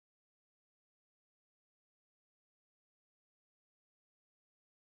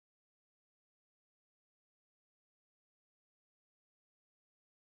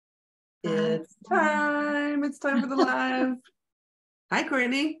It's time. It's time for the live. Hi,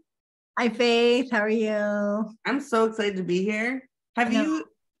 Courtney. Hi, Faith. How are you? I'm so excited to be here. This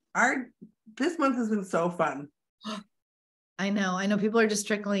month has been so fun. I know. People are just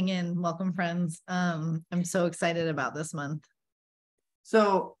trickling in. Welcome, friends. I'm so excited about this month.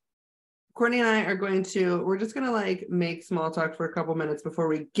 So Courtney and I we're just going to make small talk for a couple minutes before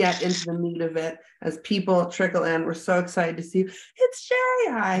we get into the meat of it as people trickle in. We're so excited to see you. It's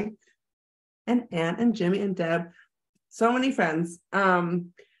Sherry. Hi. And Ann and Jimmy and Deb. So many friends.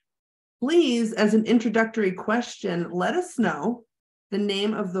 Please, as an introductory question, let us know the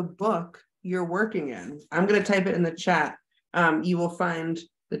name of the book you're working in. I'm going to type it in the chat. You will find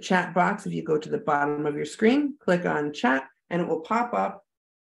the chat box if you go to the bottom of your screen, click on chat, and it will pop up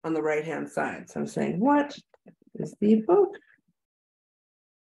on the right-hand side. So I'm saying, what is the book?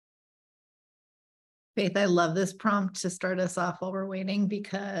 Faith, I love this prompt to start us off while we're waiting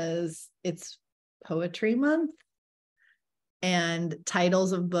because it's Poetry Month. And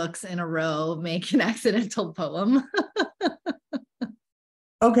titles of books in a row make an accidental poem.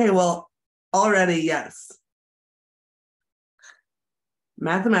 Okay, well, already, yes.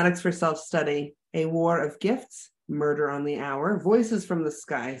 Mathematics for Self-Study, A War of Gifts, Murder on the Hour, Voices from the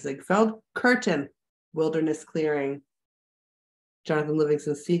Sky, Ziegfeld, Curtain, Wilderness Clearing, Jonathan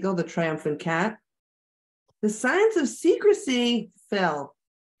Livingston Seagull, The Triumphant Cat, The Science of Secrecy, Phil.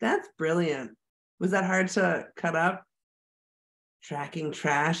 That's brilliant. Was that hard to cut up? Tracking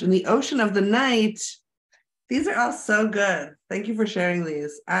Trash, In the Ocean of the Night. These are all so good. Thank you for sharing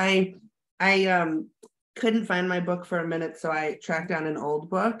these. I couldn't find my book for a minute, so I tracked down an old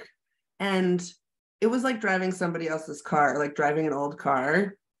book, and it was like driving somebody else's car, like driving an old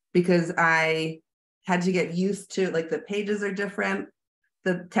car, because I had to get used to, the pages are different,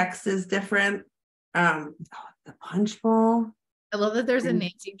 the text is different. The Punch Bowl. I love that there's a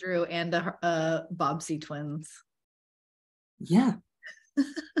Nancy Drew and a Bobbsey twins. Yeah.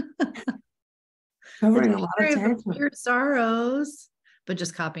 Covering a lot of territory. Obscure Sorrows, but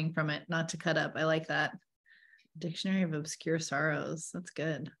just copying from it, not to cut up. I like that. Dictionary of Obscure Sorrows. That's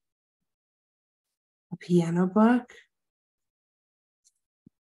good. A piano book.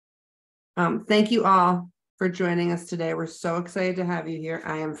 Thank you all for joining us today. We're so excited to have you here.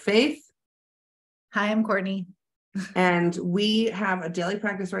 I am Faith. Hi, I'm Courtney. And we have a daily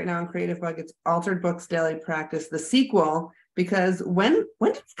practice right now in Creative Bug. It's Altered Books Daily Practice, the sequel. Because when did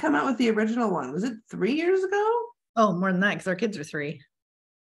you come out with the original one? Was it 3 years ago? Oh, more than that, because our kids are 3.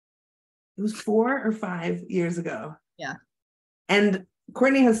 It was 4 or 5 years ago. Yeah. And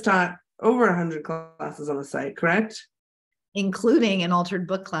Courtney has taught over 100 classes on the site, correct? Including an altered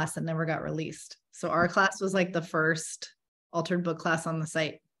book class that never got released. So our class was like the first altered book class on the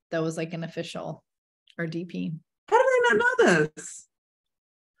site that was like an official RDP. How did I not know this?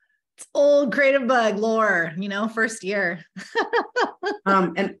 It's old Creative Bug lore, first year.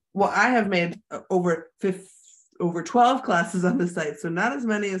 And I have made over 12 classes on the site, so not as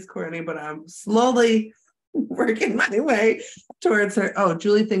many as Courtney, but I'm slowly working my way towards her. Oh,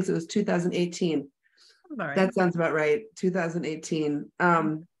 Julie thinks it was 2018. Right. That sounds about right. 2018.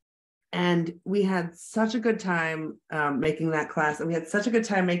 And we had such a good time making that class, and we had such a good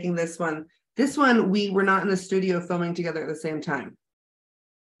time making this one. This one, we were not in the studio filming together at the same time.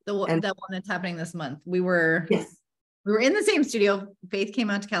 That one that's happening this month. We were in the same studio. Faith came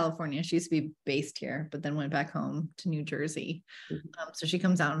out to California. She used to be based here, but then went back home to New Jersey. So she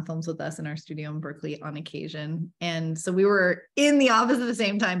comes out and films with us in our studio in Berkeley on occasion. And so we were in the office at the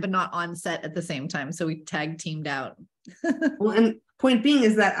same time, but not on set at the same time. So we tag teamed out. Well, and point being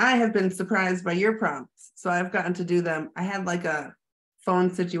is that I have been surprised by your prompts. So I've gotten to do them. I had a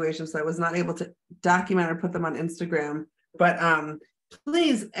phone situation, so I was not able to document or put them on Instagram. But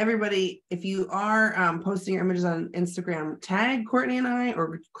please, everybody, if you are posting your images on Instagram, tag Courtney and I,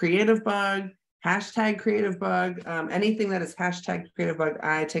 or Creative Bug, hashtag Creative Bug, anything that is hashtag Creative Bug,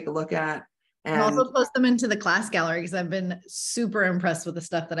 I take a look at. And also post them into the class gallery, because I've been super impressed with the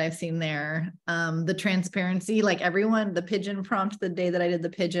stuff that I've seen there. The transparency, the pigeon prompt, the day that I did the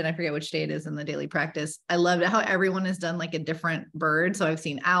pigeon, I forget which day it is in the daily practice. I loved how everyone has done a different bird. So I've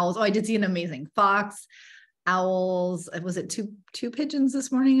seen owls. Oh, I did see an amazing fox. Owls. Was it two pigeons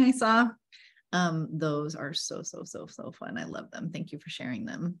this morning I saw? Those are so fun. I love them. Thank you for sharing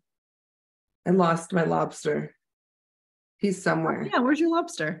them. I lost my lobster. He's somewhere. Yeah, where's your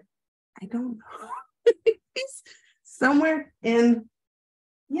lobster? I don't know. He's somewhere in,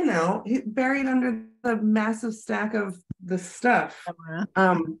 buried under the massive stack of the stuff.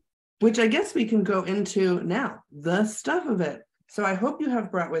 Which I guess we can go into now, the stuff of it. So I hope you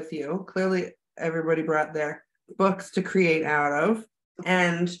have brought with you, clearly everybody brought their books to create out of.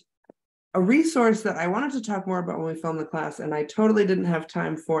 And a resource that I wanted to talk more about when we filmed the class, and I totally didn't have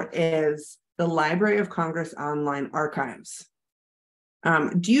time for it, is the Library of Congress online archives.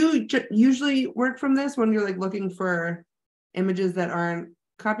 Do you usually work from this when you're like looking for images that aren't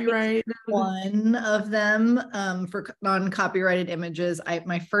copyrighted? One of them for non-copyrighted images.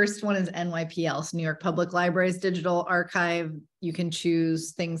 My first one is NYPL, so New York Public Library's digital archive. You can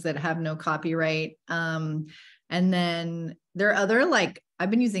choose things that have no copyright. And then there are other, like, I've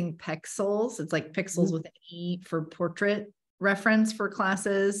been using Pexels. It's like Pixels with an E for portrait reference for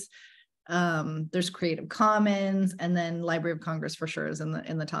classes. There's Creative Commons, and then Library of Congress for sure is in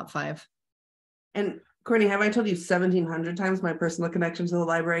the top 5. And Courtney, have I told you 1,700 times my personal connection to the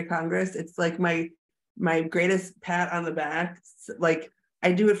Library of Congress? It's like my greatest pat on the back. Like,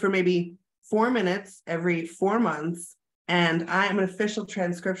 I do it for maybe 4 minutes every 4 months, and I am an official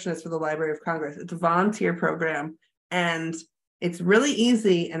transcriptionist for the Library of Congress. It's a volunteer program, and it's really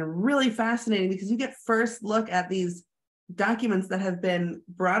easy and really fascinating because you get first look at these documents that have been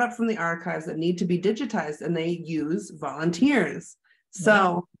brought up from the archives that need to be digitized, and they use volunteers.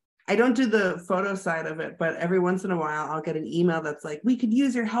 So I don't do the photo side of it, but every once in a while I'll get an email that's like, we could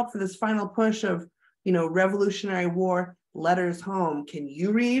use your help for this final push of, Revolutionary War letters home. Can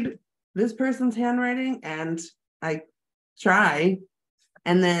you read this person's handwriting? And I try,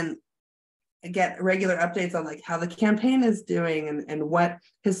 and then I get regular updates on like how the campaign is doing and what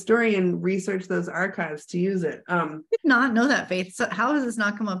historian researched those archives to use it. I did not know that, Faith. So how has this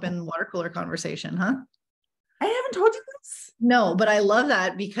not come up in water cooler conversation, huh? I haven't told you this. No, but I love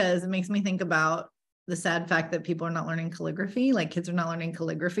that because it makes me think about the sad fact that people are not learning calligraphy, like kids are not learning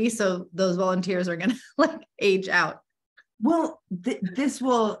calligraphy. So those volunteers are going to like age out. Well, this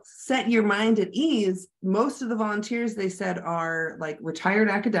will set your mind at ease. Most of the volunteers, they said, are like retired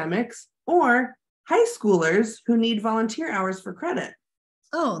academics or high schoolers who need volunteer hours for credit.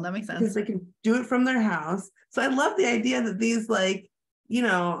 Oh, that makes sense. Because they can do it from their house. So I love the idea that these might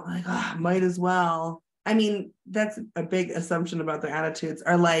as well. I mean, that's a big assumption about their attitudes,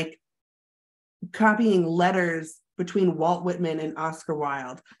 are like copying letters between Walt Whitman and Oscar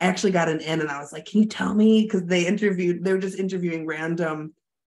Wilde. I actually got an in and I was like, can you tell me? Because they were just interviewing random,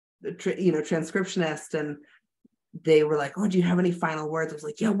 transcriptionists, and they were like, oh, do you have any final words? I was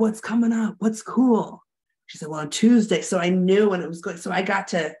like, yeah, what's coming up? What's cool? She said, well, on Tuesday. So I knew when it was going. So I got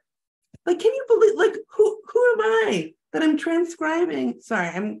to, like, can you believe, like, who am I that I'm transcribing?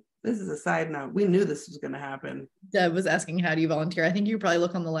 Sorry, this is a side note. We knew this was going to happen. Deb was asking, how do you volunteer? I think you probably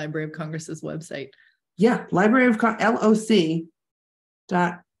look on the Library of Congress's website. Yeah, Library of LOC.gov,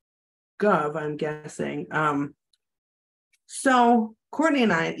 I'm guessing. So Courtney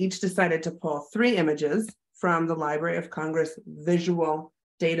and I each decided to pull 3 images from the Library of Congress visual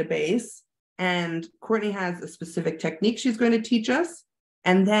database. And Courtney has a specific technique she's going to teach us.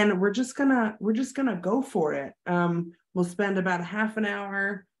 And then we're just gonna go for it. We'll spend about half an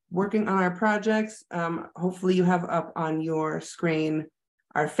hour working on our projects. Hopefully you have up on your screen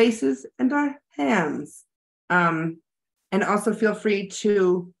our faces and our hands. And also feel free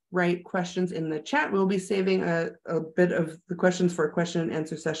to write questions in the chat. We'll be saving a bit of the questions for a question and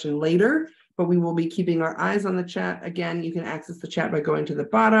answer session later, but we will be keeping our eyes on the chat. Again, you can access the chat by going to the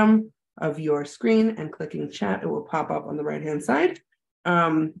bottom of your screen and clicking chat. It will pop up on the right-hand side.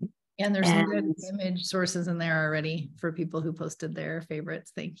 And there's some good image sources in there already for people who posted their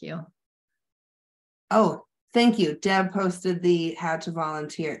favorites. Thank you. Oh, thank you. Deb posted the how to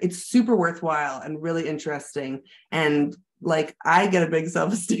volunteer. It's super worthwhile and really interesting. And like, I get a big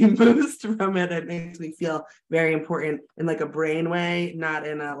self-esteem boost from it. It makes me feel very important in like a brain way, not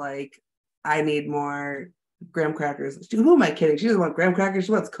in a like, I need more graham crackers. Who am I kidding? She doesn't want graham crackers.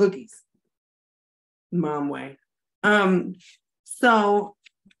 She wants cookies. Mom way. So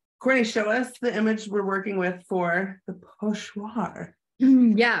Courtney, show us the image we're working with for the pochoir.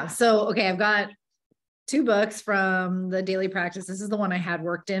 Yeah. So, okay, I've got 2 books from the daily practice. This is the one I had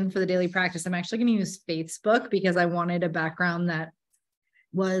worked in for the daily practice. I'm actually going to use Faith's book because I wanted a background that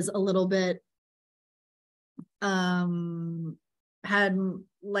was a little bit, had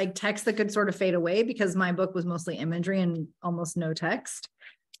like text that could sort of fade away because my book was mostly imagery and almost no text.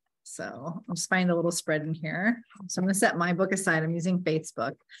 So I'll just find a little spread in here. So I'm going to set my book aside. I'm using Faith's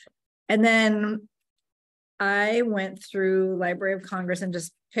book. And then I went through Library of Congress and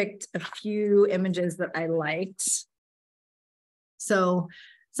just picked a few images that I liked. So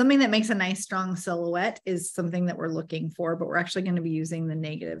something that makes a nice strong silhouette is something that we're looking for, but we're actually going to be using the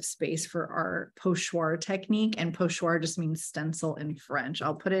negative space for our pochoir technique. And pochoir just means stencil in French.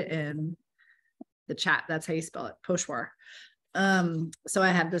 I'll put it in the chat. That's how you spell it, pochoir. So I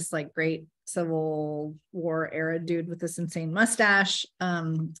have this like great Civil War era dude with this insane mustache.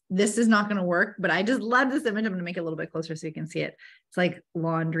 This is not going to work, but I just love this image. I'm going to make it a little bit closer so you can see it. It's like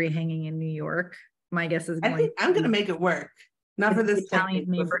laundry hanging in New York. My guess is I think I'm going to make it work. Not for this Italian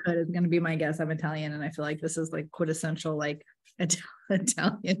neighborhood is going to be my guess. I'm Italian, and I feel like this is like quintessential like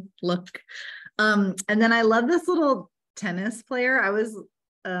Italian look. And then I love this little tennis player.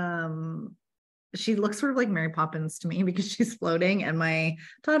 She looks sort of like Mary Poppins to me because she's floating, and my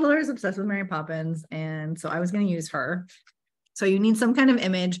toddler is obsessed with Mary Poppins. And so I was going to use her. So you need some kind of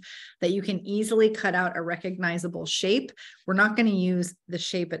image that you can easily cut out a recognizable shape. We're not going to use the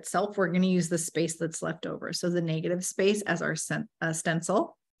shape itself. We're going to use the space that's left over. So the negative space as our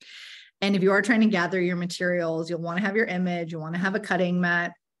stencil. And if you are trying to gather your materials, you'll want to have your image. You want to have a cutting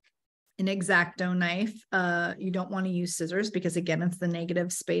mat, an X-Acto knife. You don't want to use scissors because, again, it's the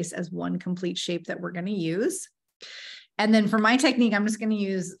negative space as one complete shape that we're going to use. And then for my technique, I'm just going to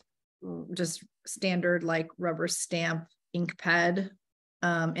use just standard like rubber stamp ink pad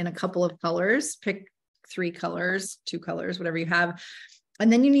in a couple of colors. Pick 3 colors, 2 colors, whatever you have.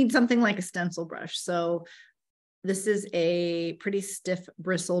 And then you need something like a stencil brush. So this is a pretty stiff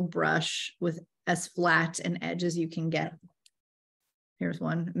bristled brush with as flat an edge as you can get. Here's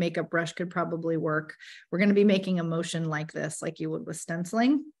one. Makeup brush could probably work. We're going to be making a motion like this, like you would with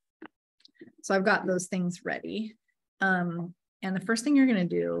stenciling. So I've got those things ready. And the first thing you're going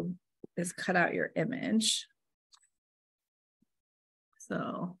to do is cut out your image.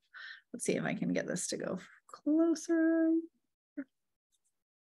 So let's see if I can get this to go closer.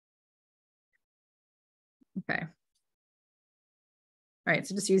 Okay. All right,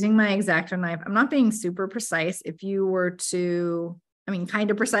 so just using my X-Acto knife. I'm not being super precise. If you were to, I mean,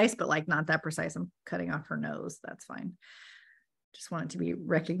 kind of precise, but like not that precise. I'm cutting off her nose. That's fine. Just want it to be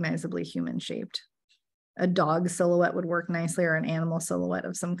recognizably human shaped. A dog silhouette would work nicely, or an animal silhouette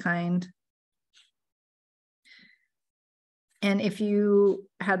of some kind. And if you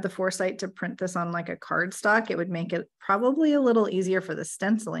had the foresight to print this on like a cardstock, it would make it probably a little easier for the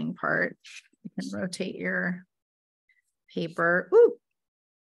stenciling part. You can rotate your paper. Ooh,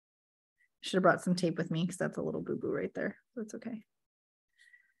 should have brought some tape with me because that's a little boo-boo right there. That's okay.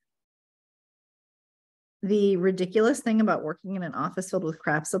 The ridiculous thing about working in an office filled with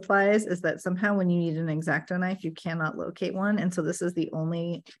craft supplies is that somehow when you need an X-Acto knife, you cannot locate one. And so this is the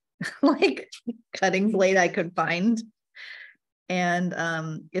only like cutting blade I could find. And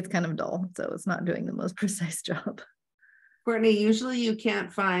it's kind of dull, so it's not doing the most precise job. Courtney, usually you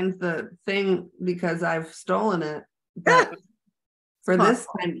can't find the thing because I've stolen it, but for this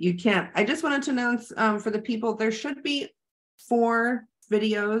time you can't. I just wanted to announce for the people, there should be 4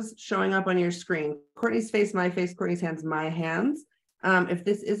 videos showing up on your screen. Courtney's face, my face, Courtney's hands, my hands. If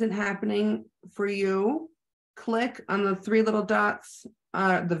this isn't happening for you, click on the 3 little dots,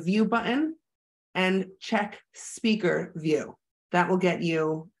 the view button, and check speaker view. That will get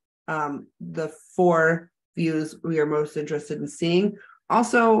you the 4 views we are most interested in seeing.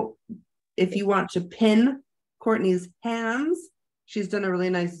 Also, if you want to pin Courtney's hands, she's done a really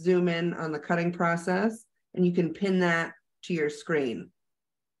nice zoom in on the cutting process, and you can pin that to your screen.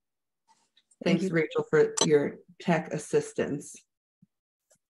 Thanks, Rachel, for your tech assistance.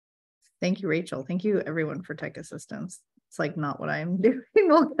 Thank you, Rachel. Thank you, everyone, for tech assistance. It's like not what I'm doing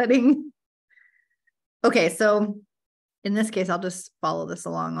while cutting. Okay, so in this case, I'll just follow this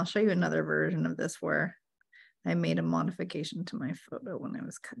along. I'll show you another version of this where I made a modification to my photo when I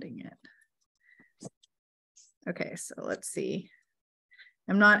was cutting it. Okay, so let's see.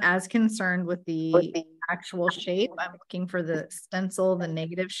 I'm not as concerned with the actual shape. I'm looking for the stencil, the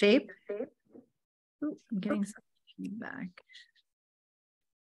negative shape. Ooh, I'm getting some feedback.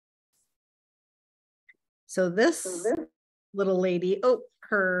 So this little lady, oh,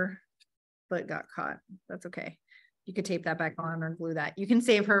 her foot got caught. That's okay. You could tape that back on or glue that. You can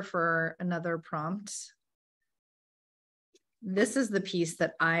save her for another prompt. This is the piece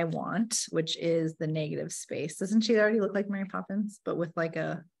that I want, which is the negative space. Doesn't she already look like Mary Poppins, but with like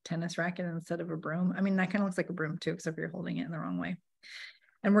a tennis racket instead of a broom? I mean, that kind of looks like a broom too, except for you're holding it in the wrong way.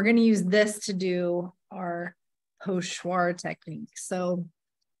 And we're going to use this to do our pochoir technique. So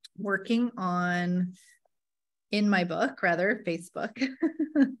working on, in my book, rather, Facebook,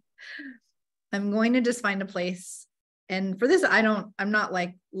 I'm going to just find a place. And for this, I'm not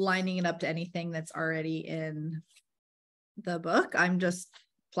like lining it up to anything that's already in the book. I'm just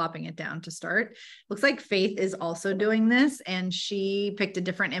plopping it down to start. Looks like Faith is also doing this, and she picked a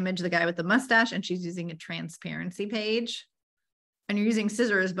different image, the guy with the mustache, and she's using a transparency page. And you're using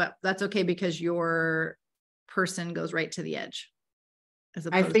scissors, but that's okay because your person goes right to the edge.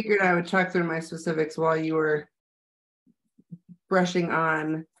 I figured I would talk through my specifics while you were brushing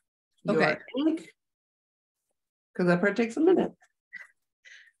on your ink, because that part takes a minute.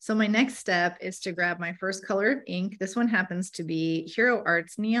 So my next step is to grab my first color of ink. This one happens to be Hero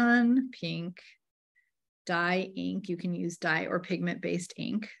Arts Neon Pink dye ink. You can use dye or pigment-based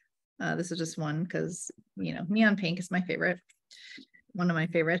ink. This is just one because, you know, neon pink is my favorite, one of my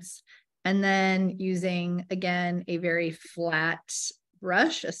favorites. And then using, again, a very flat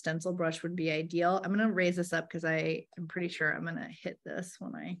brush, a stencil brush would be ideal. I'm going to raise this up because I'm pretty sure I'm going to hit this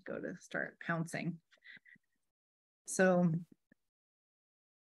when I go to start pouncing. So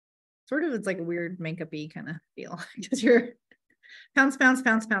sort of, it's like a weird makeup-y kind of feel because you're pounce, pounce,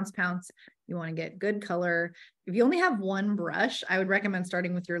 pounce, pounce, pounce. You want to get good color. If you only have one brush, I would recommend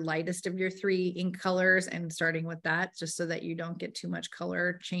starting with your lightest of your 3 ink colors and starting with that, just so that you don't get too much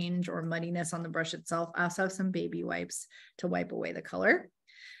color change or muddiness on the brush itself. I also have some baby wipes to wipe away the color.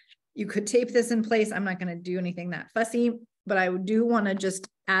 You could tape this in place. I'm not going to do anything that fussy, but I do want to just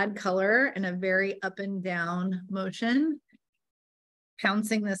add color in a very up and down motion,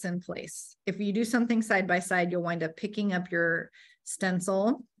 pouncing this in place. If you do something side by side, you'll wind up picking up your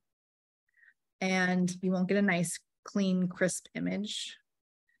stencil and you won't get a nice, clean, crisp image.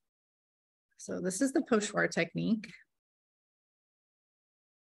 So this is the pochoir technique.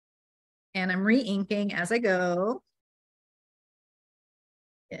 And I'm re-inking as I go.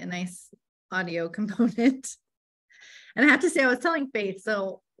 Get a nice audio component. And I have to say, I was telling Faith,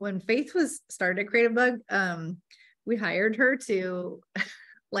 so when Faith was started Creative Bug, we hired her to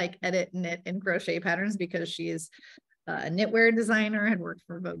like edit, knit, and crochet patterns because she's a knitwear designer, had worked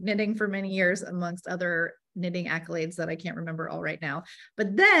for Vogue Knitting for many years, amongst other knitting accolades that I can't remember all right now.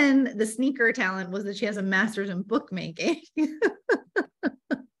 But then the sneaker talent was that she has a master's in bookmaking, which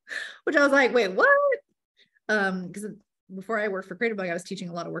I was like, wait, what? Because before I worked for Creative Bug, I was teaching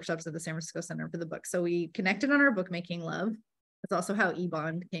a lot of workshops at the San Francisco Center for the Book. So we connected on our bookmaking love. That's also how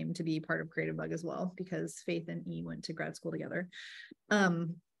eBond came to be part of Creative Bug as well, because Faith and E went to grad school together.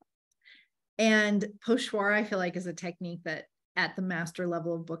 And pochoir, I feel like, is a technique that at the master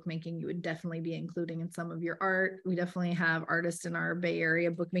level of bookmaking, you would definitely be including in some of your art. We definitely have artists in our Bay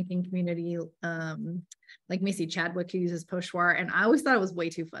Area bookmaking community, like Macy Chadwick, who uses pochoir. And I always thought it was way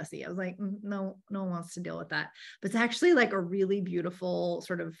too fussy. I was like, no one wants to deal with that. But it's actually like a really beautiful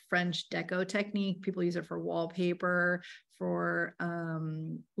sort of French deco technique. People use it for wallpaper, for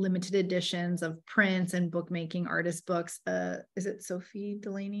limited editions of prints and bookmaking artist books. Is it Sonia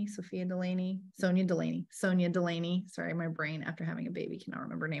Delaney? Sorry, my brain after having a baby cannot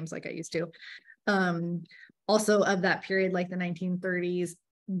remember names like I used to. Also of that period, like the 1930s,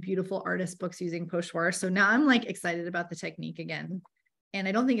 beautiful artist books using pochoir. So now I'm like excited about the technique again. And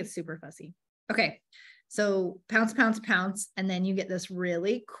I don't think it's super fussy. Okay, so pounce, pounce, pounce. And then you get this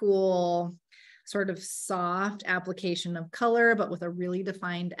really cool sort of soft application of color, but with a really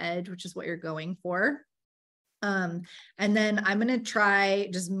defined edge, which is what you're going for. And then I'm going to try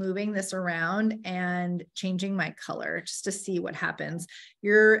just moving this around and changing my color just to see what happens.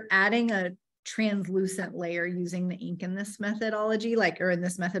 You're adding a translucent layer using the ink in this methodology, or in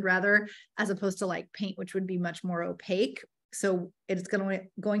this method rather, as opposed to like paint, which would be much more opaque. So it's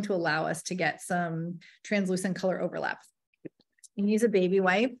going to allow us to get some translucent color overlap. You can use a baby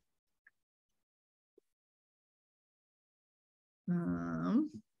wipe.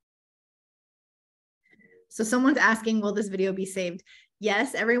 So someone's asking, will this video be saved?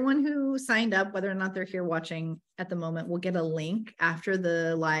 Yes, everyone who signed up, whether or not they're here watching at the moment, will get a link after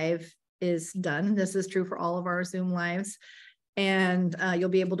the live is done. This is true for all of our Zoom lives. And you'll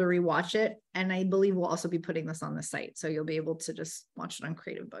be able to rewatch it. And I believe we'll also be putting this on the site. So you'll be able to just watch it on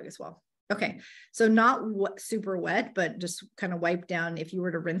Creative Bug as well. Okay, so not super wet, but just kind of wipe down. If you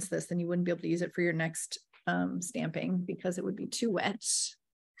were to rinse this, then you wouldn't be able to use it for your next stamping because it would be too wet.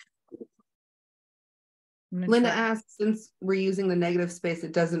 Linda asks, since we're using the negative space,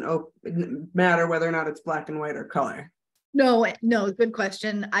 it doesn't matter whether or not it's black and white or color. No, good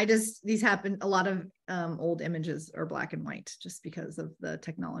question. These happen, a lot of old images are black and white just because of the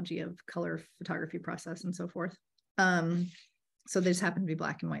technology of color photography process and so forth. So they just happen to be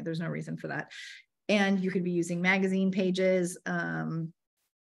black and white. There's no reason for that. And you could be using magazine pages. And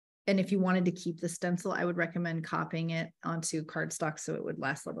if you wanted to keep the stencil, I would recommend copying it onto cardstock so it would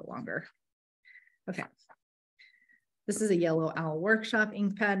last a little bit longer. Okay. This is a Yellow Owl Workshop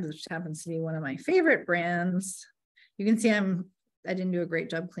ink pad, which happens to be one of my favorite brands. You can see I didn't do a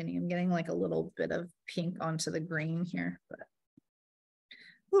great job cleaning. I'm getting like a little bit of pink onto the green here, but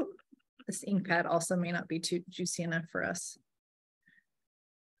this ink pad also may not be too juicy enough for us.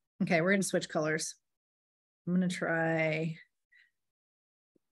 Okay, we're going to switch colors. I'm going to try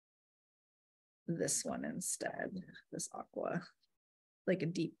this one instead, this aqua like a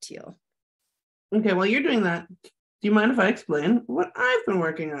deep teal. Okay, while you're doing that, do you mind if I explain what I've been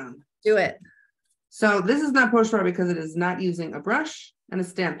working on? Do it. So this is not post-draw because it is not using a brush and a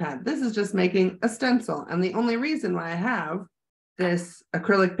stamp pad. This is just making a stencil. And the only reason why I have this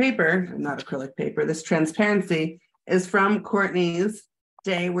acrylic paper, not acrylic paper, this transparency is from Courtney's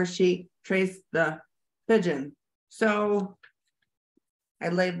day where she traced the pigeon. So I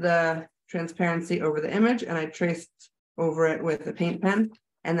laid the transparency over the image and I traced over it with a paint pen,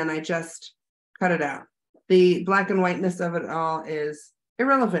 and then I just cut it out. The black and whiteness of it all is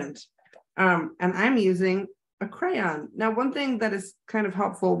irrelevant. And I'm using a crayon. Now, one thing that is kind of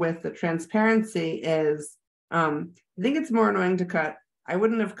helpful with the transparency is, I think it's more annoying to cut. I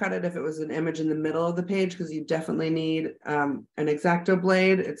wouldn't have cut it if it was an image in the middle of the page, because you definitely need an X-Acto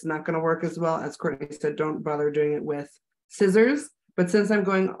blade. It's not going to work as well. As Courtney said, don't bother doing it with scissors. But since I'm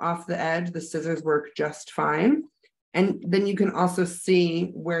going off the edge, the scissors work just fine. And then you can also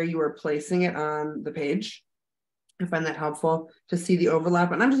see where you are placing it on the page. I find that helpful to see the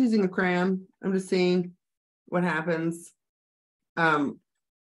overlap. And I'm just using a crayon. I'm just seeing what happens. My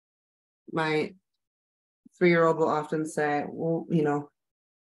 3-year-old will often say, well, you know,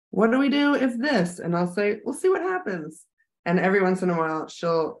 what do we do if this? And I'll say, we'll see what happens. And every once in a while,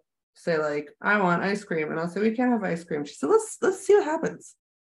 she'll say like, I want ice cream. And I'll say, we can't have ice cream. She said, let's see what happens.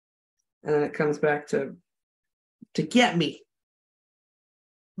 And then it comes back to get me.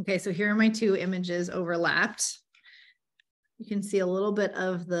 Okay, so here are my two images overlapped. You can see a little bit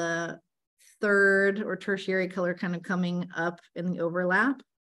of the third or tertiary color kind of coming up in the overlap.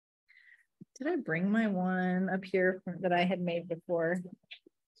 Did I bring my one up here that I had made before?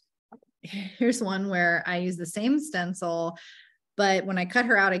 Here's one where I used the same stencil, but when I cut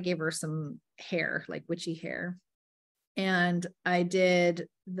her out, I gave her some hair, like witchy hair. And I did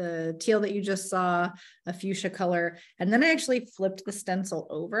the teal that you just saw, a fuchsia color, and then I actually flipped the stencil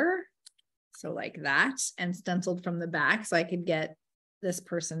over. So like that, and stenciled from the back so I could get this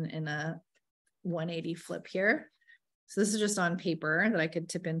person in a 180 flip here. So this is just on paper that I could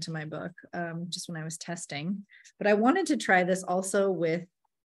tip into my book, just when I was testing. But I wanted to try this also with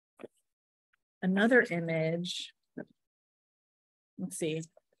another image. Let's see.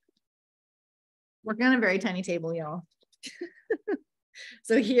 Working on a very tiny table, y'all.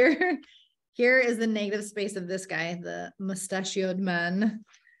 So here is the negative space of this guy, the mustachioed man,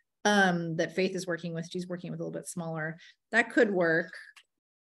 that Faith is working with. She's working with a little bit smaller. That could work.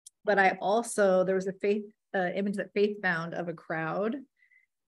 But I also, there was a Faith image that Faith found of a crowd,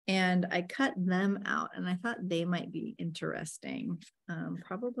 and I cut them out, and I thought they might be interesting,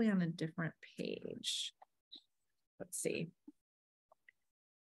 probably on a different page. Let's see.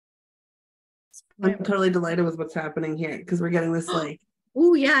 I'm totally delighted with what's happening here, because we're getting this like,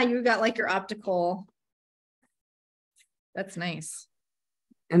 oh yeah, you got like your optical. That's nice.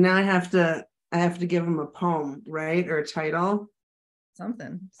 and now I have to give him a poem, right? Or a title.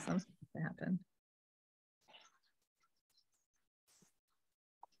 Something to happen.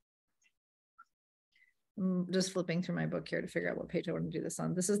 I'm just flipping through my book here to figure out what page I want to do this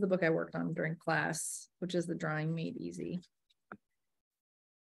on. This is the book I worked on during class, which is The Drawing Made Easy.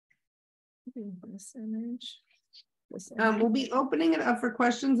 This image. We'll be opening it up for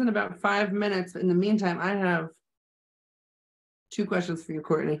questions in about 5 minutes. In the meantime, I have 2 questions for you,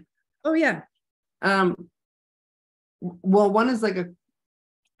 Courtney. Oh yeah. Well, one is like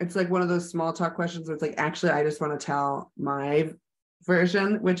it's like one of those small talk questions where it's like, actually, I just want to tell my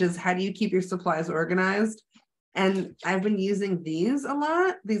version, which is, how do you keep your supplies organized? And I've been using these a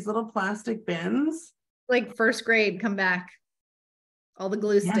lot, these little plastic bins. Like first grade, come back. All the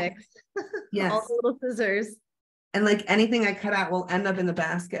glue sticks. Yes. All the little scissors. And like anything I cut out will end up in the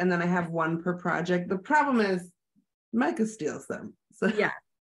basket, and then I have one per project. The problem is Micah steals them. So yeah.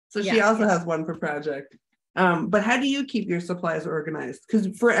 So she also has one per project. But how do you keep your supplies organized? Because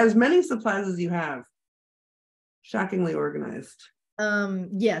for as many supplies as you have, shockingly organized.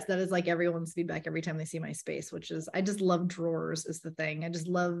 Yes, that is like everyone's feedback every time they see my space, which is, I just love drawers is the thing. I just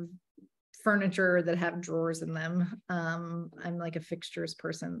love furniture that have drawers in them. I'm like a fixtures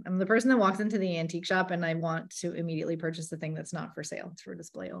person. I'm the person that walks into the antique shop and I want to immediately purchase the thing that's not for sale. It's for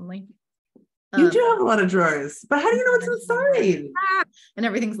display only. You do have a lot of drawers, but how do you know what's inside? And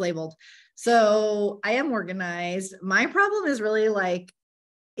everything's labeled. So I am organized. My problem is really like,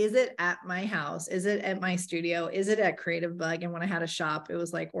 is it at my house? Is it at my studio? Is it at Creative Bug? And when I had a shop, it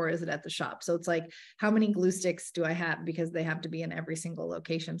was like, or is it at the shop? So it's like, how many glue sticks do I have? Because they have to be in every single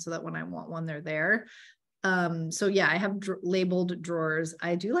location so that when I want one, they're there. So yeah, I have labeled drawers.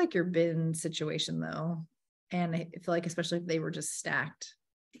 I do like your bin situation though. And I feel like, especially if they were just stacked,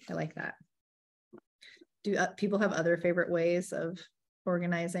 I like that. Do people have other favorite ways of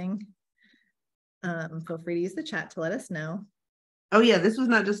organizing. Feel free to use the chat to let us know. Oh yeah, this was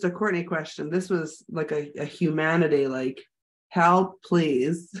not just a Courtney question. This was like a humanity, like, help,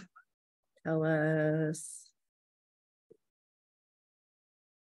 please. Tell us.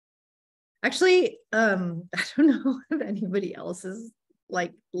 Actually, I don't know if anybody else is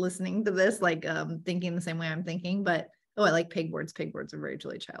like listening to this, like thinking the same way I'm thinking, but I like pegboards. Pegboards are very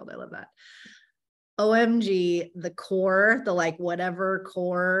Julie Child. I love that. OMG, the core, the like whatever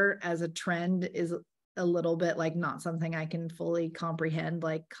core as a trend is a little bit like not something I can fully comprehend,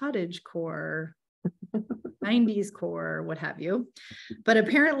 like cottage core, 90s core, what have you. But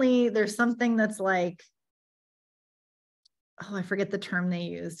apparently there's something that's like, oh, I forget the term they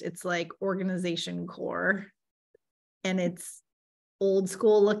used. It's like organization core. And it's old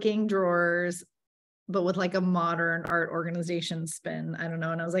school looking drawers, but with like a modern art organization spin. I don't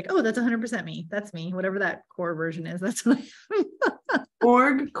know. And I was like, oh, that's 100% me. That's me. Whatever that core version is. That's what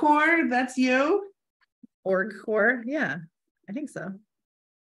Org core, that's you? Org core. Yeah, I think so.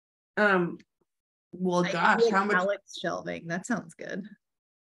 Well, gosh, how much Alex shelving. That sounds good.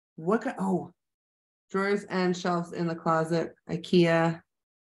 Drawers and shelves in the closet, IKEA,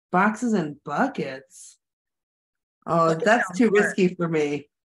 boxes and buckets. Oh, Buckets that's too hard. risky for me.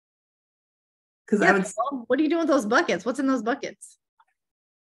 Because I would. What are you doing with those buckets? What's in those buckets?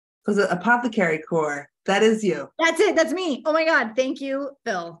 Because apothecary core, that is you. That's it. That's me. Oh my God. Thank you,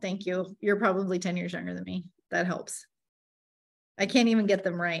 Phil. Thank you. You're probably 10 years younger than me. That helps. I can't even get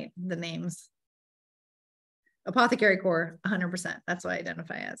them right, the names. Apothecary core, 100%. That's what I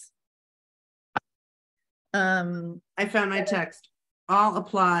identify as. I found my text. All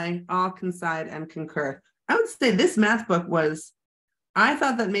apply, all coincide and concur. I would say this math book was, I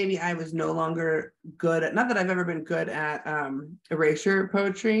thought that maybe I was no longer good at, not that I've ever been good at erasure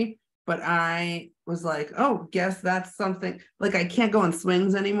poetry, but I was like, oh, guess that's something, like I can't go on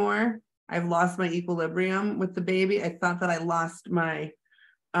swings anymore. I've lost my equilibrium with the baby. I thought that I lost my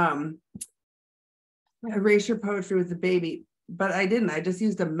erasure poetry with the baby, but I didn't. I just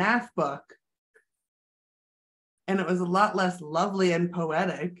used a math book. And it was a lot less lovely and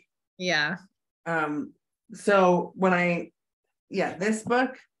poetic. Yeah. So when this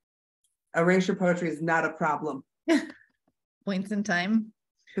book, erasure poetry is not a problem. Points in time.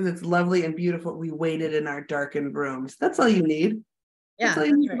 Because it's lovely and beautiful. We waited in our darkened rooms. That's all you need. Yeah. That's all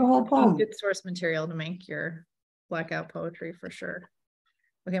you need for the whole poem. Good source material to make your blackout poetry for sure.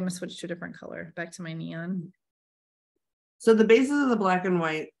 Okay, I'm gonna switch to a different color. Back to my neon. So the basis of the black and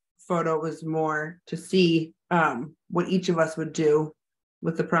white photo was more to see what each of us would do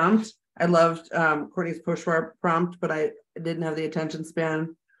with the prompt. I loved Courtney's pochoir prompt, but I didn't have the attention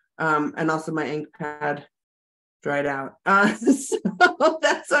span. And also my ink pad dried out. So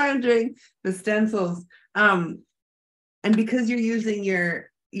that's why I'm doing the stencils. And because you're using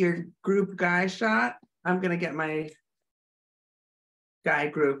your group guy shot, I'm gonna get my guy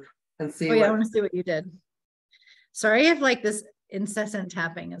group and see. Oh yeah, I want to see what you did. Sorry if like this incessant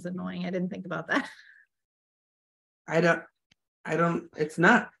tapping is annoying. I didn't think about that. It's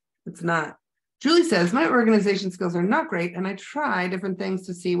not. Julie says, my organization skills are not great, and I try different things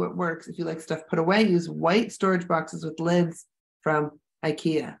to see what works. If you like stuff put away, use white storage boxes with lids from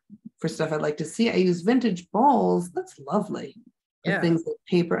IKEA. For stuff I'd like to see, I use vintage bowls. That's lovely. Yeah. For things like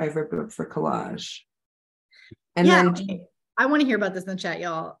paper I've ripped up for collage. And then I want to hear about this in the chat,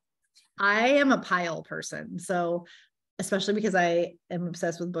 y'all. I am a pile person. So especially because I am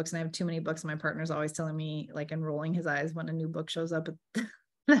obsessed with books and I have too many books. My partner's always telling me, like, and rolling his eyes when a new book shows up at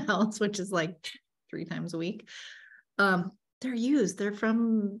the house, which is like 3 times a week. They're used. They're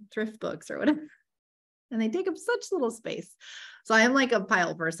from thrift books or whatever. And they take up such little space. So I am like a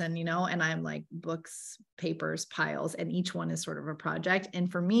pile person, you know, and I'm like books, papers, piles, and each one is sort of a project. And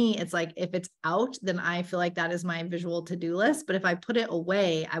for me, it's like, if it's out, then I feel like that is my visual to-do list. But if I put it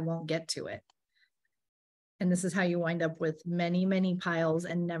away, I won't get to it. And this is how you wind up with many, many piles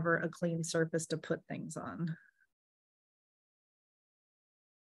and never a clean surface to put things on.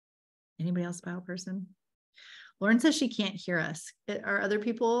 Anybody else a pile person? Lauren says she can't hear us. Are other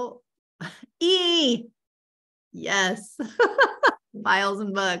people? Yes. Piles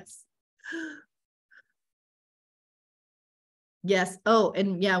and books. Yes. Oh,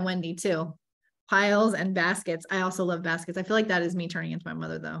 and yeah, Wendy too. Piles and baskets. I also love baskets. I feel like that is me turning into my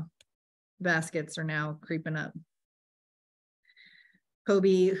mother though. Baskets are now creeping up.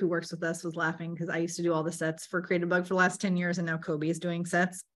 Kobe, who works with us, was laughing because I used to do all the sets for Creative Bug for the last 10 years, and now Kobe is doing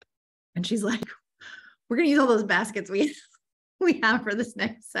sets. And she's like, we're going to use all those baskets we have for this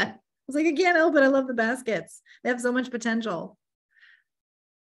next set. I was like, I can't help it. I love the baskets. They have so much potential.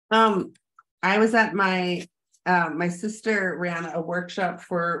 I was at my my sister ran a workshop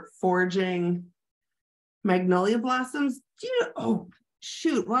for forging magnolia blossoms. Do you know, oh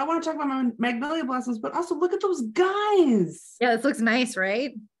shoot. Well, I want to talk about my magnolia blossoms, but also look at those guys. Yeah, this looks nice,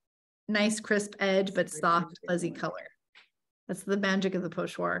 right? Nice crisp edge, but soft, fuzzy color. That's the magic of the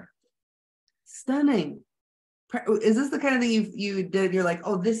pochoir. Stunning. Is this the kind of thing you did? You're like,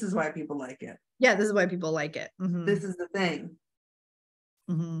 oh, this is why people like it. Yeah, this is why people like it. Mm-hmm. This is the thing.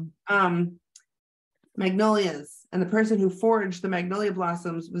 Mm-hmm. Magnolias, and the person who forged the magnolia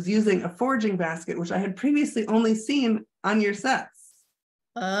blossoms was using a forging basket, which I had previously only seen on your sets.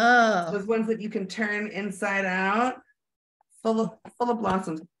 Oh, Those ones that you can turn inside out, full of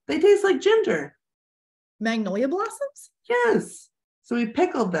blossoms. They taste like ginger. magnolia blossoms? Yes. So we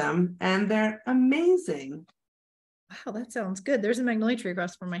pickled them, and they're amazing. Wow, that sounds good. There's a magnolia tree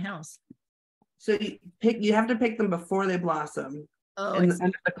across from my house. So you have to pick them before they blossom. Oh, under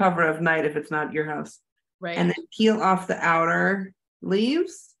the cover of night if it's not your house. right. And then peel off the outer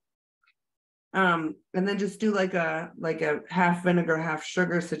leaves. And then just do like a half vinegar, half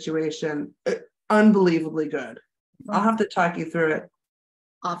sugar situation. Unbelievably good. I'll have to talk you through it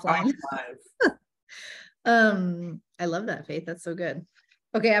offline. I love that, Faith. That's so good.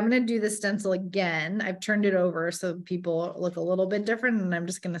 Okay, I'm going to do the stencil again. I've turned it over so people look a little bit different, and I'm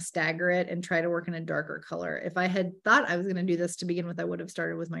just going to stagger it and try to work in a darker color. If I had thought I was going to do this to begin with, I would have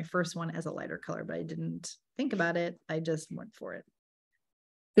started with my first one as a lighter color, but I didn't think about it. I just went for it.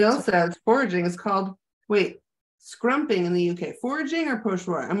 Phil says foraging is called, scrumping in the UK. Foraging or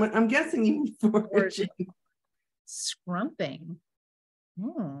pochoir? I'm guessing you mean foraging. Scrumping.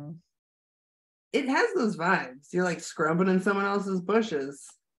 Hmm. It has those vibes. You're like scrumping in someone else's bushes.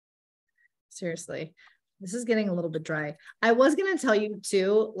 Seriously, this is getting a little bit dry. I was going to tell you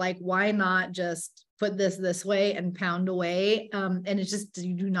too, like, why not just put this way and pound away? And it's just,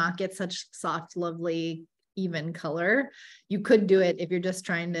 you do not get such soft, lovely, even color. You could do it if you're just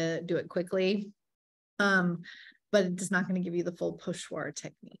trying to do it quickly. But it's not going to give you the full pochoir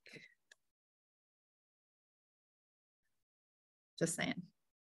technique. Just saying.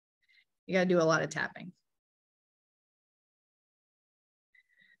 You got to do a lot of tapping.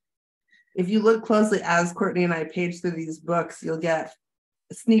 If you look closely as Courtney and I page through these books, you'll get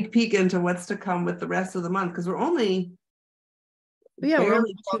a sneak peek into what's to come with the rest of the month, because we're only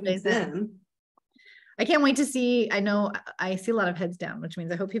barely 2 days in. I can't wait to see. I know I see a lot of heads down, which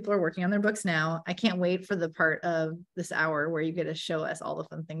means I hope people are working on their books now. I can't wait for the part of this hour where you get to show us all the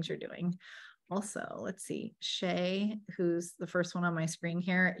fun things you're doing. Also, let's see, Shay, who's the first one on my screen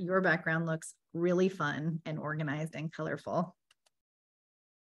here, your background looks really fun and organized and colorful.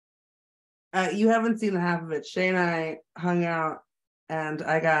 You haven't seen the half of it. Shay and I hung out, and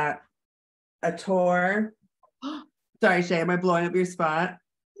I got a tour. Sorry, Shay, am I blowing up your spot?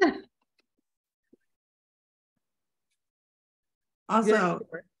 Also,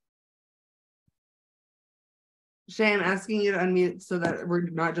 Shay, I'm asking you to unmute so that we're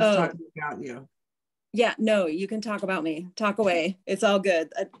not just talking about you. Yeah, no, you can talk about me. Talk away. It's all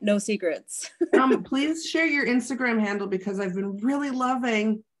good. No secrets. Please share your Instagram handle, because I've been really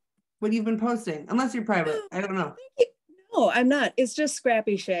loving what you've been posting. Unless you're private. I don't know. No, I'm not. It's just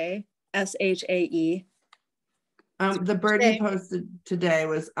Scrappy Shay. SHAE. The bird you posted today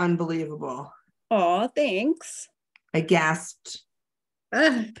was unbelievable. Oh, thanks. I gasped.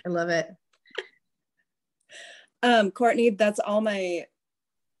 I love it. Courtney, that's all my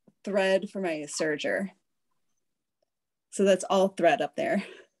thread for my serger. So that's all thread up there.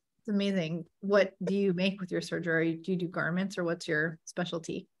 It's amazing. What do you make with your serger? Do you do garments, or what's your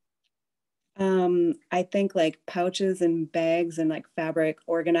specialty? I think like pouches and bags and like fabric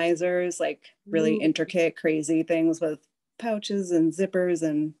organizers, like really intricate, crazy things with pouches and zippers,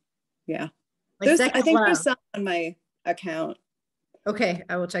 and yeah. Like I think there's some on my account. Okay,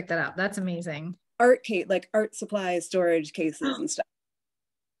 I will check that out. That's amazing. Like art supplies, storage cases and stuff.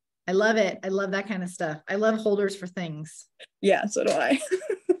 I love it. I love that kind of stuff. I love holders for things. Yeah, so do I.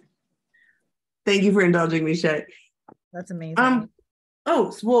 Thank you for indulging me, Shay. That's amazing.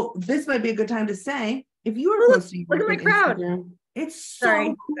 Oh, well, this might be a good time to say, if you are posting, look at my crowd. Instagram, it's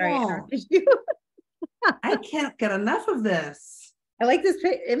so cool. I can't get enough of this. I like this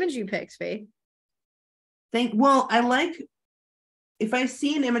image you picked, Faith. I like, if I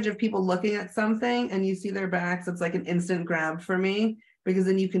see an image of people looking at something and you see their backs, it's like an instant grab for me, because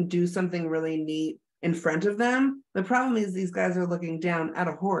then you can do something really neat in front of them. The problem is these guys are looking down at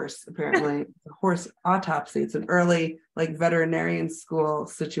a horse, apparently. A horse autopsy. It's an early like veterinarian school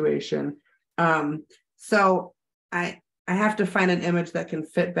situation. So I have to find an image that can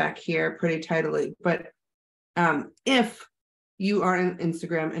fit back here pretty tidily. But if you are on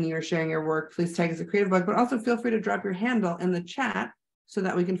Instagram and you're sharing your work, please tag us at Creative Bug, but also feel free to drop your handle in the chat so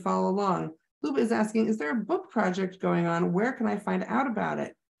that we can follow along. Luba is asking, is there a book project going on? Where can I find out about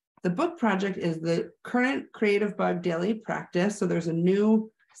it? The book project is the current Creative Bug daily practice. So there's a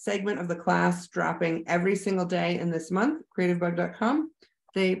new segment of the class dropping every single day in this month, creativebug.com.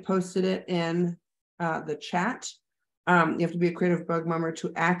 They posted it in the chat. You have to be a Creative Bug member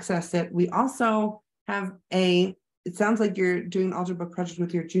to access it. We also have it sounds like you're doing an altered book project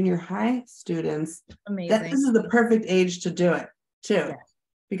with your junior high students. Amazing. This is the perfect age to do it too. Yeah.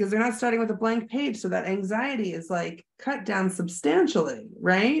 Because they're not starting with a blank page. So that anxiety is like cut down substantially,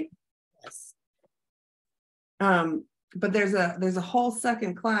 right? Yes. But there's a whole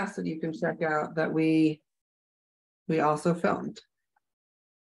second class that you can check out that we also filmed.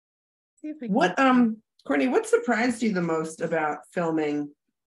 What Courtney, what surprised you the most about filming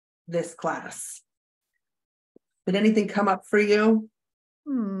this class? Did anything come up for you?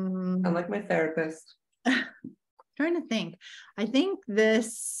 Unlike my therapist. Trying to think. I think I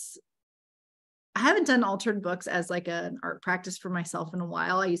haven't done altered books as like an art practice for myself in a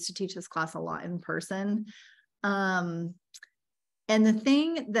while. I used to teach this class a lot in person. And the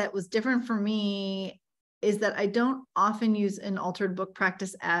thing that was different for me is that I don't often use an altered book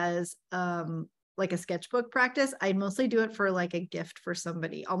practice as like a sketchbook practice. I mostly do it for like a gift for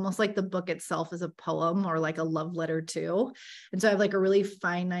somebody, almost like the book itself is a poem or like a love letter too. And so I have like a really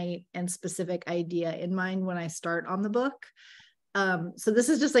finite and specific idea in mind when I start on the book. So this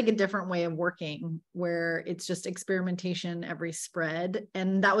is just like a different way of working where it's just experimentation every spread.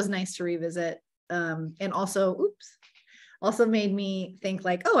 And that was nice to revisit. And also made me think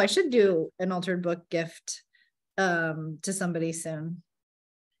like, oh, I should do an altered book gift to somebody soon.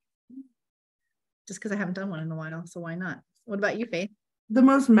 Just because I haven't done one in a while. So why not? What about you, Faith? The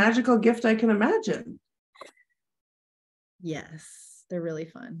most magical gift I can imagine. Yes, they're really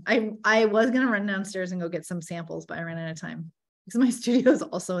fun. I was going to run downstairs and go get some samples, but I ran out of time because my studio is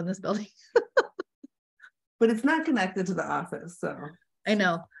also in this building. But it's not connected to the office, so. I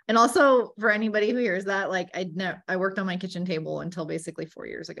know. And also for anybody who hears that, like I worked on my kitchen table until basically 4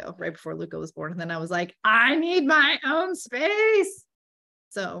 years ago, right before Luca was born. And then I was like, I need my own space.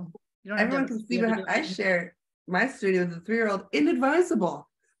 So you don't everyone can see that I share my studio with a 3-year-old. Inadvisable.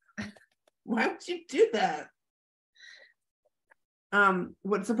 Why would you do that?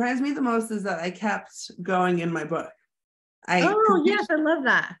 What surprised me the most is that I kept going in my book. Yes, I love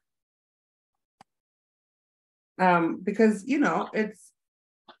that. Because you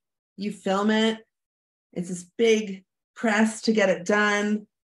film it, it's this big press to get it done,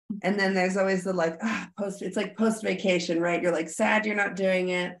 and then there's always the it's like post vacation, right? You're like sad you're not doing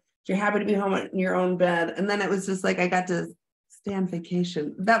it, you're happy to be home in your own bed, and then it was just like I got to stay on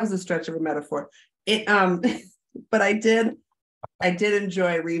vacation. That was a stretch of a metaphor. But I did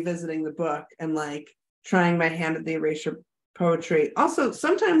enjoy revisiting the book and like trying my hand at the erasure poetry. Also,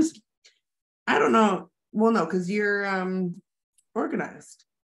 sometimes I don't know. Well, no, because you're organized.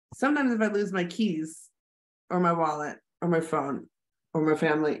 Sometimes if I lose my keys or my wallet or my phone or my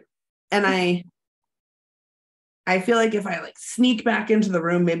family, and I feel like if I like sneak back into the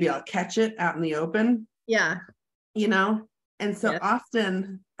room, maybe I'll catch it out in the open. Yeah. And so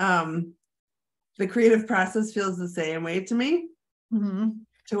often the creative process feels the same way to me,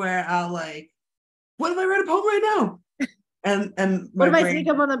 to where I'll like, what if I write a poem right now? And what if I sneak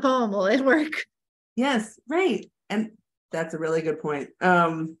up on the poem? Will it work? Yes, right. And that's a really good point.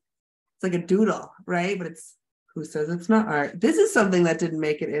 It's like a doodle, right? But who says it's not art? This is something that didn't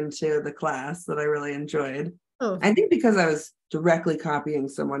make it into the class that I really enjoyed. Oh. I think because I was directly copying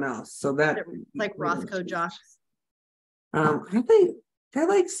someone else. So that like Rothko Josh. I think they're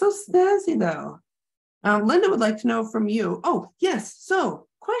like so snazzy though. Linda would like to know from you. Oh, yes. So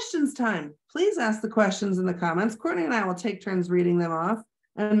questions time. Please ask the questions in the comments. Courtney and I will take turns reading them off.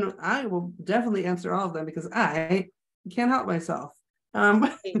 And I will definitely answer all of them because I can't help myself.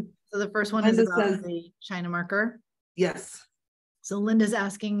 So the first one Linda is about the China marker. Yes. So Linda's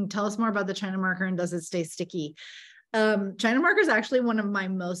asking, tell us more about the China marker and does it stay sticky? China marker is actually one of my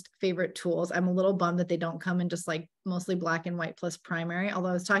most favorite tools. I'm a little bummed that they don't come in just like mostly black and white plus primary. Although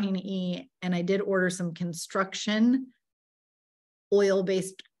I was talking to E and I did order some construction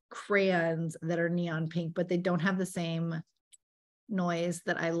oil-based crayons that are neon pink, but they don't have the same noise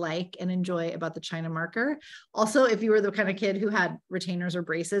that I like and enjoy about the China marker. Also, if you were the kind of kid who had retainers or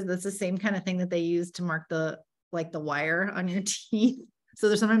braces, that's the same kind of thing that they use to mark the wire on your teeth.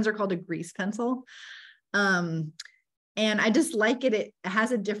 So sometimes they're called a grease pencil. And I just like it. It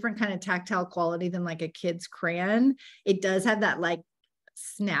has a different kind of tactile quality than like a kid's crayon. It does have that like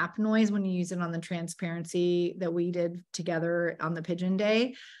snap noise when you use it on the transparency that we did together on the pigeon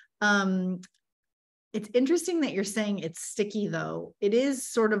day. It's interesting that you're saying it's sticky though. It is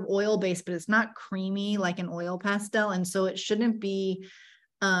sort of oil based, but it's not creamy like an oil pastel. And so it shouldn't be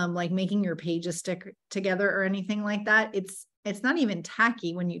like making your pages stick together or anything like that. It's not even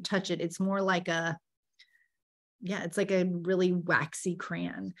tacky when you touch it. It's more like it's like a really waxy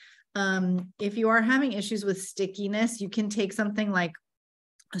crayon. If you are having issues with stickiness, you can take something like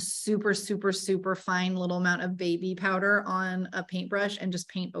a super, super, super fine little amount of baby powder on a paintbrush and just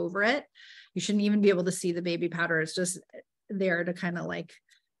paint over it. You shouldn't even be able to see the baby powder. It's just there to kind of like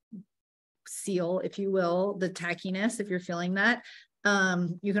seal, if you will, the tackiness if you're feeling that.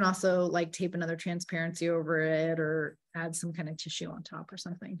 You can also like tape another transparency over it or add some kind of tissue on top or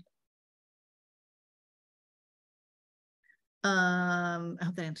something. I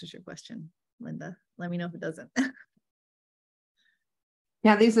hope that answers your question, Linda. Let me know if it doesn't.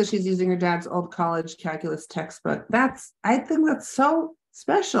 Yeah, Lisa, she's using her dad's old college calculus textbook. I think that's so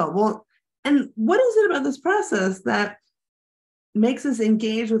special. Well, and what is it about this process that makes us